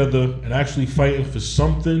forming together and actually fighting for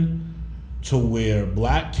something to where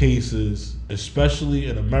black cases, especially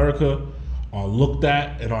in America, are looked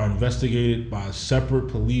at and are investigated by a separate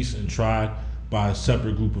police and tried by a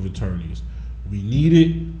separate group of attorneys? We need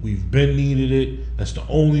it. We've been needed it. That's the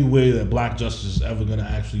only way that black justice is ever going to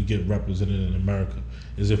actually get represented in America,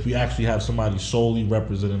 is if we actually have somebody solely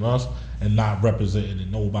representing us and not representing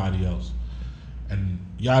nobody else. And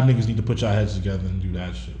y'all niggas need to put y'all heads together and do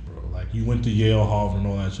that shit, bro. Like, you went to Yale, Harvard, and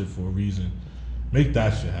all that shit for a reason. Make that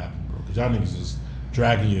shit happen, bro. Because y'all niggas is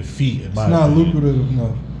dragging your feet. It's not lucrative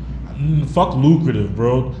enough. Fuck lucrative,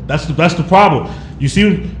 bro. That's the problem. You see,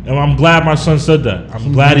 and I'm glad my son said that.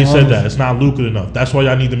 I'm glad he said that. It's not lucrative enough. That's why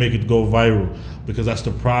y'all need to make it go viral, because that's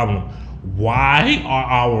the problem. Why are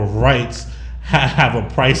our rights have a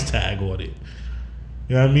price tag on it?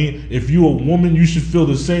 You know what I mean? If you a woman, you should feel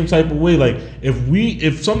the same type of way. Like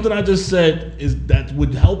if something I just said is that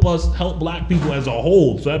would help black people as a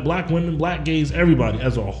whole, so that black women, black gays, everybody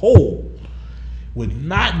as a whole would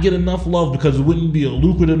not get enough love because it wouldn't be a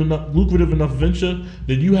lucrative enough venture,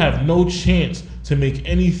 then you have no chance to make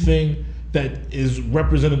anything that is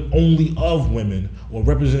represented only of women or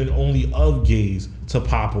represented only of gays to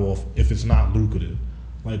pop off if it's not lucrative.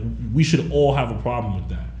 Like, we should all have a problem with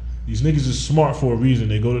that. These niggas is smart for a reason.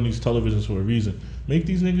 They go to these televisions for a reason. Make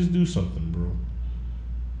these niggas do something, bro.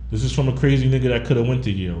 This is from a crazy nigga that could have went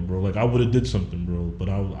to Yale, bro. Like, I would have did something, bro. But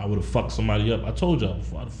I would have fucked somebody up. I told y'all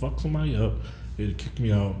before, I'd have fucked somebody up. They'd have kicked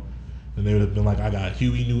me out. And they would have been like, I got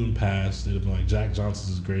Huey Newton pass. They'd have been like, Jack Johnson's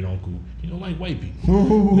his great uncle. You don't like white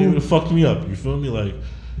people. They would have fucked me up. You feel me? Like,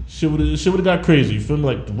 shit would have got crazy. You feel me?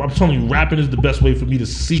 Like, I'm telling you, rapping is the best way for me to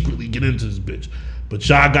secretly get into this bitch. But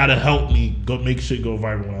y'all gotta help me go make shit go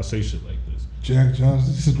viral when I say shit like this. Jack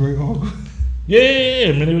Johnson's a great uncle.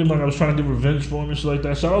 Yeah, man. They would have been like, I was trying to get revenge for him and shit like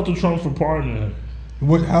that. Shout out to Trump for pardoning him.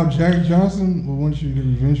 How Jack Johnson would want you to get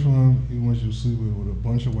revenge for him, he wants you to sleep with a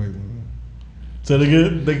bunch of white women. Say it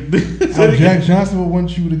again. How Jack Johnson would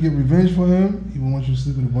want you to get revenge for him, he would want you to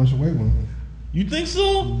sleep with a bunch of white women. You think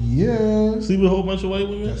so? Yeah. Sleep with a whole bunch of white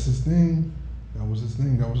women? That's his thing. That was his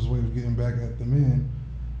thing. That was his way of getting back at the men.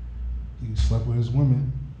 He slept with his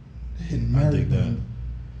women, and married them.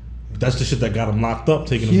 That's the shit that got him locked up,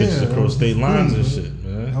 taking them bitches across state lines and shit,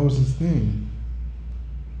 man. That was his thing.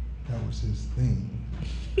 That was his thing.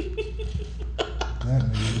 That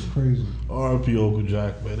nigga was crazy. R.I.P. Uncle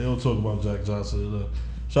Jack, man. They don't talk about Jack Johnson enough.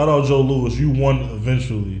 Shout out Joe Louis. You won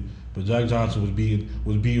eventually, but Jack Johnson was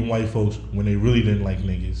beating white folks when they really didn't like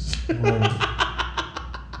niggas. Right.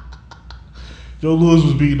 Joe Louis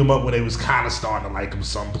was beating them up when they was kind of starting to like him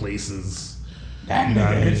some places. That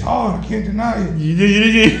nigga, it's hard. I can't deny it.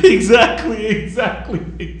 Yeah, exactly.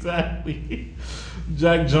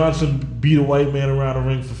 Jack Johnson beat a white man around the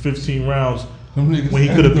ring for 15 rounds when he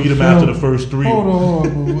could have beat him after the first 3. Hold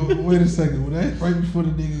on, wait a second. When that, right before the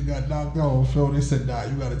nigga got knocked out on film, they said, "Nah,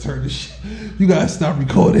 you gotta turn this shit. You gotta stop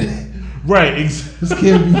recording." Right. This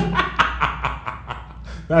can't be.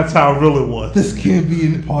 That's how real it was. This can't be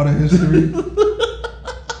in part of history.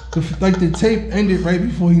 The tape ended right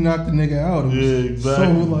before he knocked the nigga out. Yeah,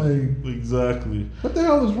 exactly. So exactly. What the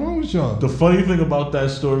hell is wrong with y'all? The funny thing about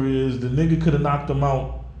that story is the nigga could have knocked him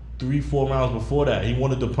out 3-4 rounds before that. He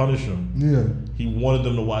wanted to punish him. Yeah. He wanted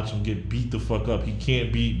them to watch him get beat the fuck up. He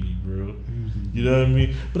can't beat me, bro. You know what I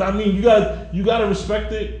mean? But I mean, you gotta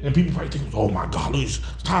respect it. And people probably think, oh my God, these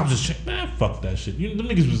times has changed. Man, fuck that shit. Them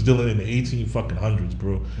niggas was dealing in the 1800s,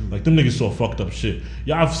 bro. Like, them niggas saw fucked up shit.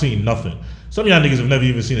 Y'all have seen nothing. Some of y'all niggas have never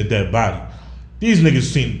even seen a dead body. These niggas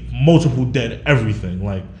seen multiple dead everything.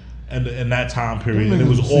 Like, and in that time period, and it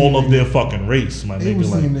was all of their fucking race, my nigga.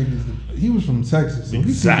 Like, he was from Texas, so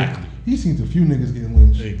exactly. He seen a few niggas getting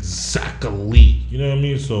lynched. Exactly. You know what I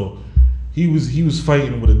mean? So he was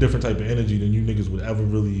fighting with a different type of energy than you niggas would ever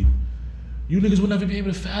really. You niggas would never be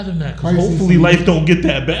able to fathom that, because hopefully life don't get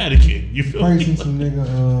that bad again. You feel me? Seen some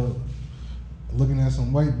nigga looking at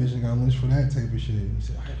some white bitch and got lynched for that type of shit. He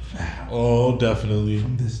said, I found. Oh, definitely.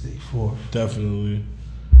 From this day forth. Definitely.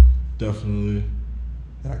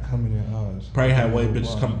 That I come in their eyes. Probably had white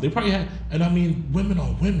bitches come. They probably had, and I mean, women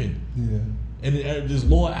are women. Yeah. And there's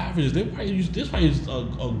lower averages. There's probably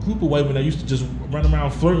a group of white women that used to just run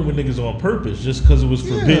around flirting with niggas on purpose just because it was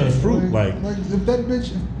forbidden fruit. Like if that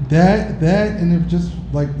bitch, that, and if just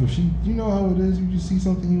like if she, you know how it is, you just see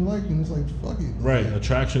something you like and it's like fuck it. Right,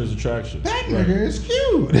 attraction is attraction. That nigga is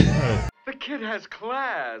cute. Right. The kid has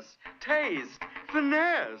class, taste,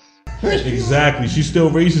 finesse. Exactly. She's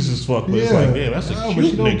still racist as fuck, but it's like, damn, that's a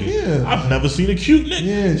cute nigga. Care. I've never seen a cute nigga.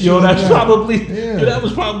 Yeah, yo, that's probably that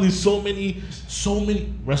was probably so many.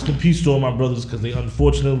 Rest in peace to all my brothers, because they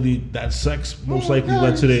unfortunately that sex most likely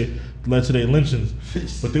led to their lynchings.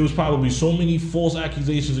 But there was probably so many false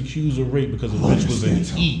accusations accused of rape because a bitch was in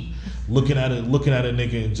heat, looking at a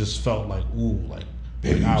nigga and just felt like, ooh, like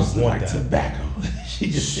baby, I just want like that tobacco. She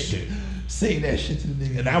just say that shit to the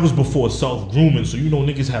nigga. And that was before self-grooming, so you know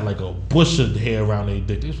niggas had like a bush of hair around their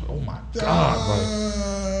dick. They was like, oh my God,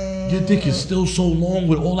 like, your dick is still so long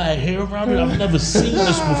with all that hair around it? I've never seen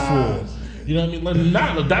this before. You know what I mean?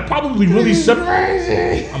 Like, that probably really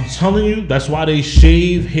separates. I'm telling you, that's why they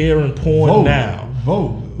shave hair and porn now.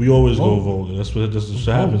 Vogue. We always go Vogue. That's what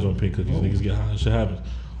happens on Pink Cookies. Niggas get high and shit happens.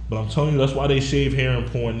 But I'm telling you, that's why they shave hair and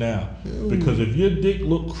porn now. Because if your dick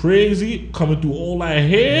look crazy coming through all that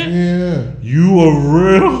hair, you a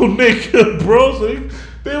real nigga, bro. So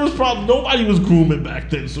There was probably nobody was grooming back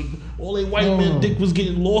then, so all they white man No. dick was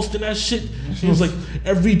getting lost in that shit. It was like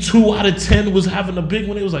every 2 out of 10 was having a big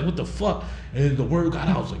one. It was like, what the fuck? And then the word got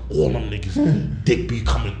out. I was like, all them niggas dick be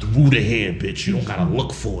coming through the hair, bitch. You don't gotta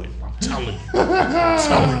look for it. I'm telling you. I'm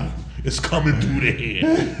telling you. It's coming through the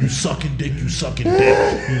hair. You sucking dick, you sucking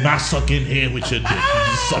dick. You not sucking hair with your dick. You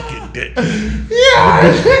just sucking dick.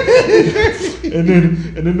 And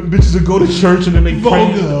then the bitches would go to church and then they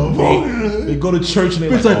pray. Vulgar. They go to church and they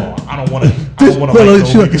Bitch like, like, oh, I don't want to like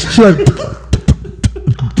no niggas.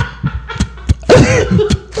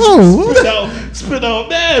 Oh, Spit out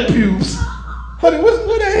mad pubes. honey,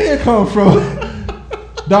 where that hair come from?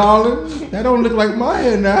 Darling, that don't look like my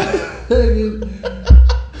hair now.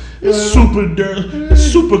 It's super dirty. It's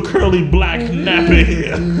super curly black nappy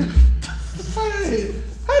hair. Hey,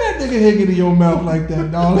 how that nigga hair get in your mouth like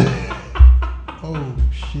that, darling? Oh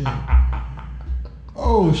shit.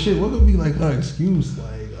 Oh shit. What would be like her excuse? Like,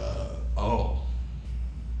 Oh.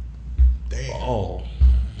 damn. Oh.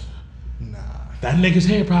 Nah. That nigga's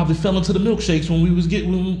hair probably fell into the milkshakes when we was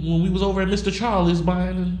when we was over at Mr. Charlie's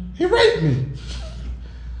buying and He raped me.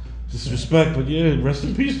 disrespect, but yeah, rest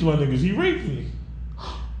in peace to my niggas. He raped me.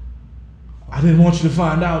 I didn't want you to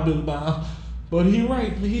find out, Billy Bob, but he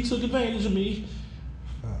raped me. He took advantage of me.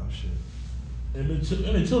 Oh shit. And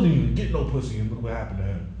until he didn't even get no pussy, and look what happened to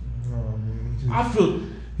him. Oh man. He just, I feel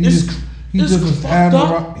he it's, just, he it's just was fucked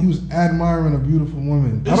up. he was admiring a beautiful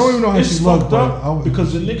woman. I It's- don't even know how it's she looked, fucked but up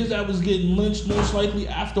because the niggas that was getting lynched, most likely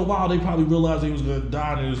after a while, they probably realized they was gonna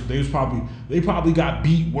die. And they probably got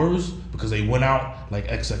beat worse because they went out like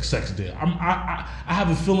XXX did. I have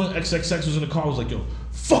a feeling XXX was in the car. Was like, yo,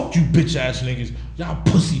 fuck you, bitch ass niggas, y'all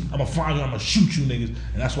pussy. I'ma find you. I'ma shoot you niggas,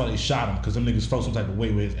 and that's why they shot him because them niggas felt some type of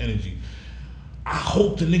way with his energy. I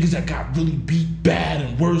hope the niggas that got really beat bad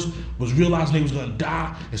and worse was realizing they was gonna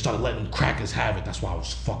die and started letting them crackers have it. That's why I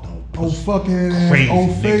was fucking Oh fucking ass. crazy, Oh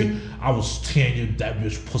nigga. fake. I was tearing you that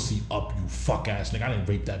bitch pussy up, you fuck ass nigga. I didn't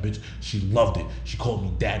rape that bitch. She loved it. She called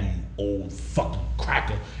me daddy, you old fucking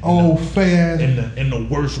cracker. Oh fake ass. In the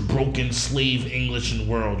worst broken slave English in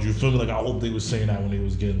the world. You feel me? Like I hope they was saying that when they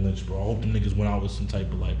was getting lynched, bro. I hope them niggas went out with some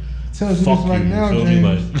type of like Tells you fuck this right you, now, you feel me?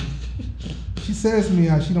 James. Like She says to me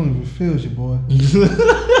how she don't even feel you, boy. you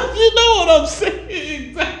know what I'm saying?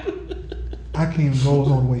 Exactly. I can't even go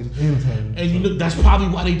all the way into her. And you know that's probably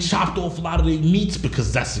why they chopped off a lot of their meats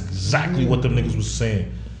because that's exactly what them niggas was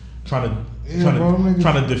saying, trying to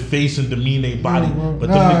trying to deface and demean their body. bro. But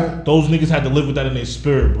Nah. those niggas had to live with that in their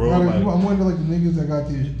spirit, bro. Like, Like, I wonder, like the niggas that got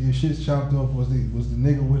their shit chopped off was the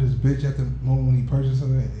nigga with his bitch at the moment when he purchased her,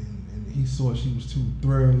 and he saw she was too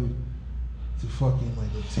thrilled to fucking like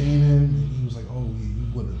obtain him, and he was like, "Oh yeah,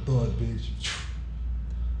 you would have thought, bitch."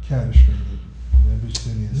 Castrated. And that bitch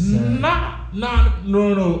sitting there sad.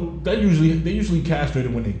 no. They usually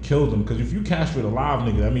castrated when they killed them because if you castrate a live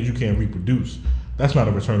nigga, that means you can't reproduce. That's not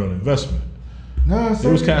a return on investment. Nah,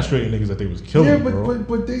 They was certain- castrating niggas that they was killing, Yeah, bro.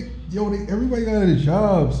 but everybody got a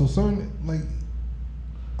job, so certain like.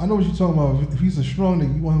 I know what you're talking about. If he's a strong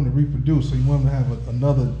nigga, you want him to reproduce, so you want him to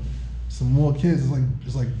have some more kids.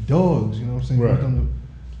 It's like dogs, you know what I'm saying? You want Right. them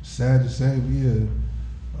to, sad to say, but yeah,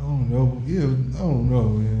 I don't know. Yeah, I don't know,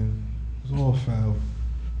 man. It's all foul,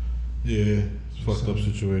 Yeah, it's a fucked up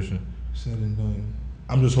situation. said and done.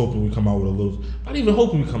 I'm just hoping we come out with a little. Not even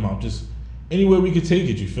hoping we come out, just anywhere we could take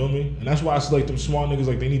it. You feel me? And that's why I see like them smart niggas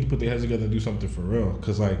like they need to put their heads together and do something for real.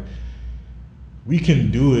 Cause like we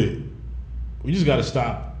can do it. We just gotta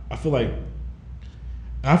stop. I feel like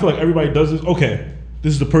everybody does this. Okay,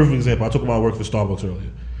 this is the perfect example. I talked about work for Starbucks earlier.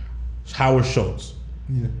 It's Howard Schultz.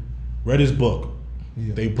 Yeah, Read his book.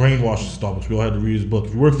 yeah. They brainwashed Starbucks. We all had to read his book.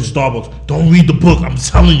 If you work for Starbucks, don't read the book. I'm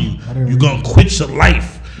telling you, I didn't you're read gonna it. quit your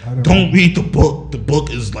life. I didn't Don't read read the book. The book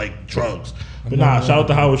is like drugs. But never nah, read shout out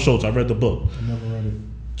to it. Howard Schultz. I read the book. I never read it.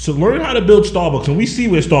 To learn how to build Starbucks, and we see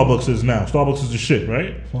where Starbucks is now. Starbucks is the shit,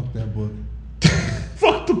 right? Fuck that book.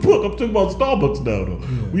 Fuck the book. I'm talking about Starbucks now, though.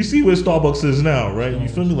 Yeah. We see where Starbucks is now, right? You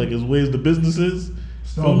feel me? Like as ways the business is.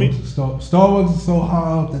 Feel me? Starbucks is so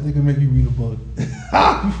high up that they can make you read a book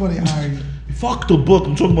before they hire you. Fuck the book.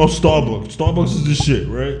 I'm talking about Starbucks. Starbucks is the shit,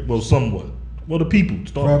 right? Well, somewhat. Well, the people.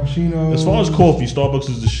 Frappuccino. As far as coffee, Starbucks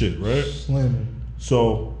is the shit, right? Slamming.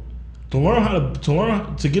 So to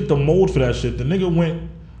learn to get the mold for that shit, the nigga went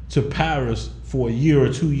to Paris for a year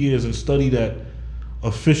or 2 years and studied at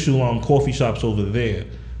official coffee shops over there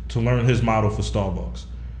to learn his model for Starbucks.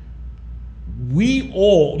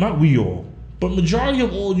 Not we all, but majority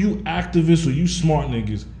of all you activists or you smart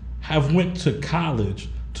niggas have went to college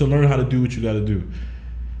to learn how to do what you got to do.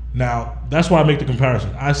 Now, that's why I make the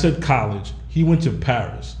comparison. I said college. He went to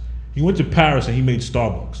Paris. He went to Paris and he made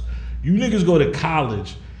Starbucks. You niggas go to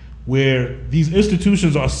college where these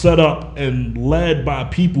institutions are set up and led by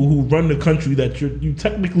people who run the country that you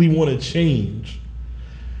technically want to change.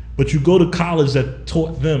 But you go to college that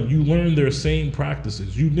taught them, you learn their same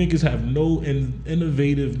practices. You niggas have no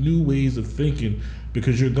innovative new ways of thinking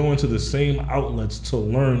because you're going to the same outlets to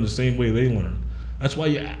learn the same way they learn. That's why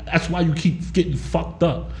you keep getting fucked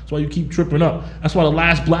up. That's why you keep tripping up. That's why the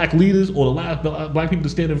last black leaders or the last black people to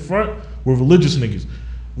stand in front were religious niggas.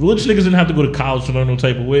 Religious niggas didn't have to go to college to learn no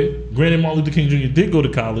type of way. Granted, Martin Luther King Jr. did go to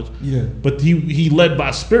college, but he led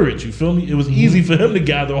by spirit. You feel me? It was easy for him to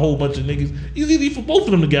gather a whole bunch of niggas. It was easy for both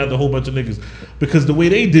of them to gather a whole bunch of niggas because the way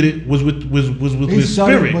they did it was with their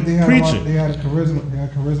spirit, but they had preaching. They had charisma. They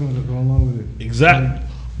had charisma to go along with it. Exactly.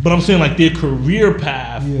 But I'm saying like their career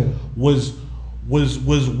path was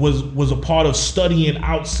a part of studying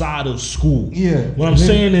outside of school. What I'm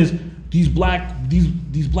saying is these black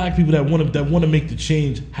people that want to make the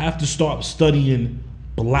change have to start studying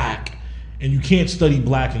black, and you can't study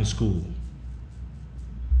black in school.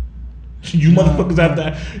 You motherfuckers have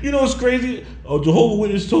that. You know what's crazy? Jehovah's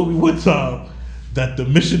Witness told me one time that the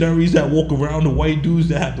missionaries that walk around, the white dudes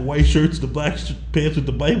that have the white shirts, the black pants with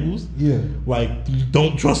the Bibles, like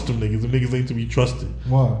don't trust them niggas. Them niggas ain't to be trusted.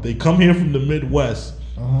 Why? They come here from the Midwest,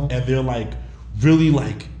 and they're like really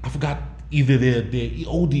like I forgot. Either they're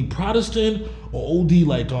OD Protestant or OD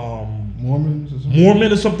like Mormons or something. Mormon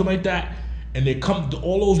or something like that, and they come.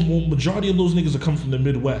 Majority of those niggas are come from the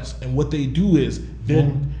Midwest, and what they do is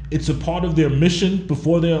it's a part of their mission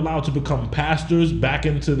before they're allowed to become pastors back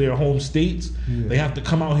into their home states. They have to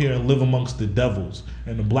come out here and live amongst the devils,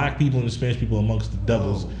 and the black people and the Spanish people amongst the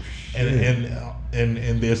devils, and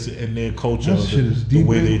their culture, the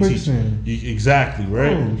way they teach. Exactly,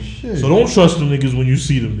 right? Oh, shit. So don't trust them niggas when you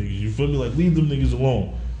see them niggas. You feel me? Like leave them niggas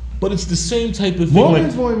alone. But it's the same type of thing.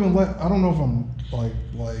 Mormons won't even let. I don't know if I'm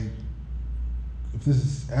like if this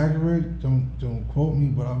is accurate. Don't quote me,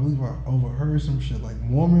 but I believe I overheard some shit like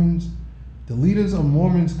Mormons. The leaders of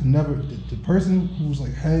Mormons can never. The person who's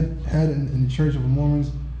like head in the church of the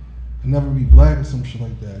Mormons can never be black or some shit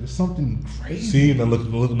like that. It's something crazy. See, now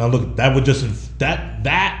look. That would just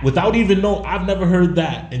that without even know. I've never heard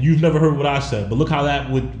that, and you've never heard what I said. But look how that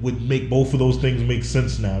would make both of those things make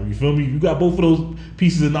sense now. You feel me? You got both of those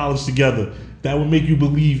pieces of knowledge together. That would make you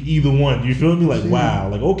believe either one. You feel me? Like wow.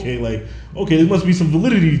 Like okay. There must be some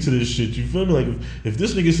validity to this shit. You feel me? Like if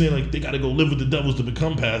this nigga saying like they got to go live with the devils to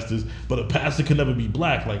become pastors, but a pastor can never be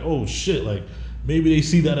black. Like oh shit. Like. Maybe they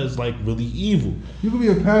see that as like really evil. You can be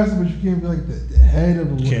a pastor, but you can't be like the head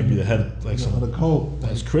of a. You can't be the head of like some of the cult.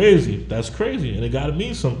 That's crazy. That's crazy, and it gotta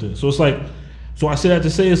mean something. So it's like, so I say that to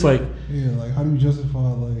say it's like, like how do you justify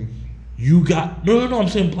like you got no. I'm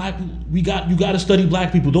saying black. You got to study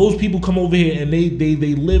black people. Those people come over here and they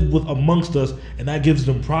live with amongst us, and that gives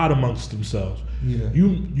them pride amongst themselves. You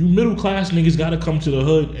middle class niggas got to come to the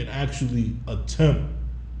hood and actually attempt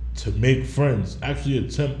to make friends. Actually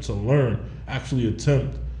attempt to learn. Actually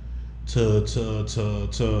attempt to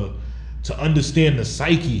understand the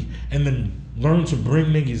psyche and then learn to bring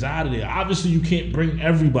niggas out of there. Obviously you can't bring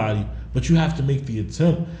everybody, but you have to make the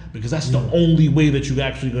attempt because that's the only way that you're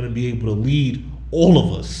actually going to be able to lead all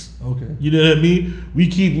of us. Okay. You know what I mean? We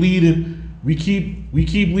keep leading. We keep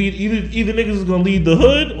leading. Either niggas is going to lead the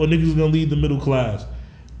hood or niggas is going to lead the middle class.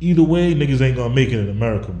 Either way, niggas ain't going to make it in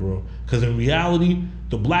America, bro. Because in reality,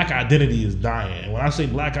 the black identity is dying. And when I say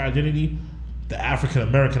black identity, the African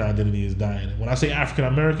American identity is dying. And when I say African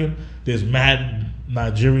American, there's mad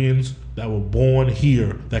Nigerians that were born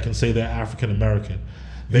here that can say they're African American.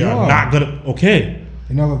 They are not gonna. Okay.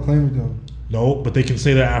 They're not gonna claim it though. No, but they can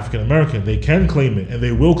say they're African American. They can claim it, and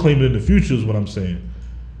they will claim it in the future. Is what I'm saying.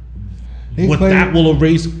 That will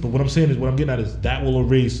erase. But what I'm saying is, what I'm getting at is that will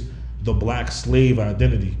erase the black slave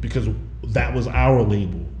identity because that was our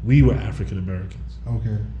label. We were African Americans.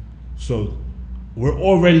 Okay. So we're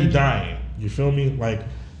already dying. You feel me? Like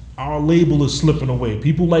our label is slipping away.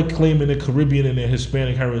 People like claiming their Caribbean and their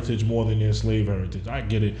Hispanic heritage more than their slave heritage. I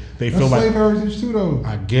get it. They feel like slave heritage too, though.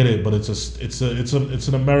 I get it, but it's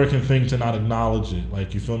an American thing to not acknowledge it.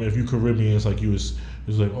 Like you feel me? If you Caribbean, it's like it's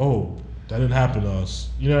like oh that didn't happen to us.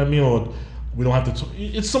 You know what I mean? Or we don't have to.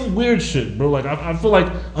 It's some weird shit, bro. Like I feel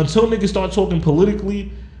like until niggas start talking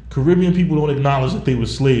politically, Caribbean people don't acknowledge that they were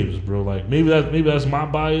slaves, bro. Like maybe that's my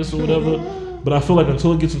bias or whatever. But I feel like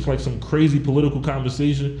until it gets into like some crazy political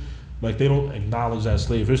conversation, like they don't acknowledge that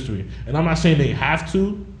slave history. And I'm not saying they have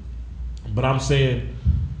to, but I'm saying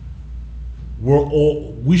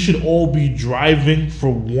we should all be driving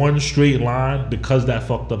for one straight line because that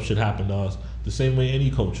fucked up shit happened to us. The same way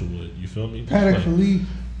any culture would. You feel me? Paddock like, Philippe.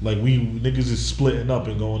 Like we niggas is splitting up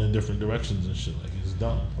and going in different directions and shit. Like it's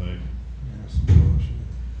dumb. Like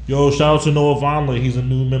Yo, shout out to Noah Vonleh. He's a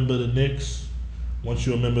new member of the Knicks. Once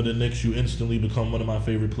you're a member of the Knicks, you instantly become one of my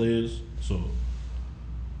favorite players. So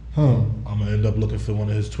I'm going to end up looking for one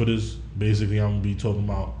of his Twitters. Basically, I'm going to be talking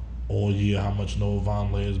about all year how much Noah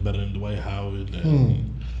Vonleh is better than Dwight Howard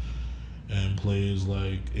and players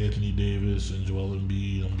like Anthony Davis and Joel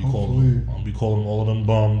Embiid. I'm going to be calling all of them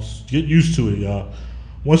bums. Get used to it, y'all.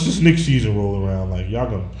 Once this Knicks season roll around, like, y'all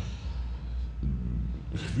going to...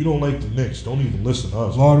 If you don't like the Knicks, don't even listen to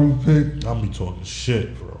us. Lottery pick. I'm gonna be talking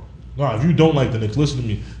shit, bro. Nah, if you don't like the Knicks, listen to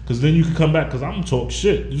me, because then you can come back. Because I'm gonna talk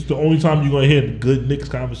shit. This is the only time you're gonna hear the good Knicks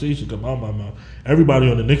conversation come out of my mouth.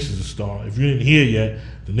 Everybody on the Knicks is a star. If you didn't hear yet,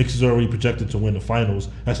 the Knicks is already projected to win the finals.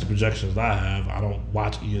 That's the projections I have. I don't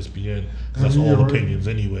watch ESPN because that's all opinions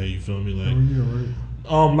anyway. You feel me? Like,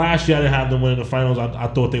 last year I didn't have them win the finals. I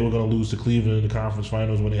thought they were gonna lose to Cleveland in the conference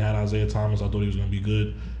finals when they had Isaiah Thomas. I thought he was gonna be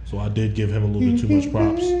good. So I did give him a little bit too much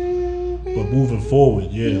props. But moving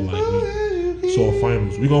forward, yeah, like we saw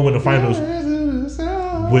finals. We're going to win the finals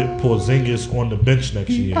with Porzingis on the bench next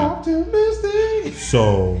year.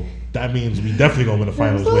 So that means we definitely going to win the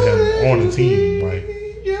finals with him on the team. Like,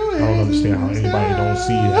 I don't understand how anybody don't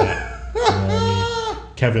see that. You know what I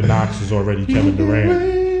mean? Kevin Knox is already Kevin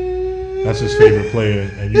Durant. That's his favorite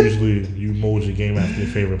player. And usually you mold your game after your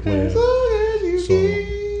favorite player. So...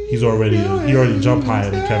 he already jumped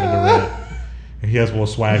higher than Kevin Durant, and he has more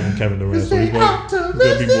swag than Kevin Durant, so he's gonna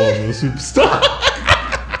be more of a superstar.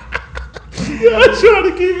 Yeah, I'm trying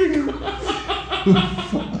to keep it going.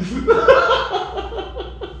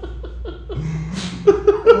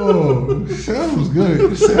 Oh, that was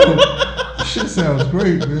good. Shit sounds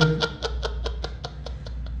great, man.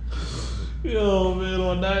 Yo, man,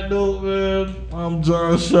 on that note, man, I'm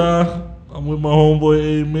John Shaw. I'm with my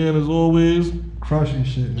homeboy A-Man as always. Crushing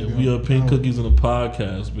shit, nigga. And we are Pink Cookies in the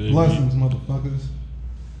podcast, man. Blessings, motherfuckers.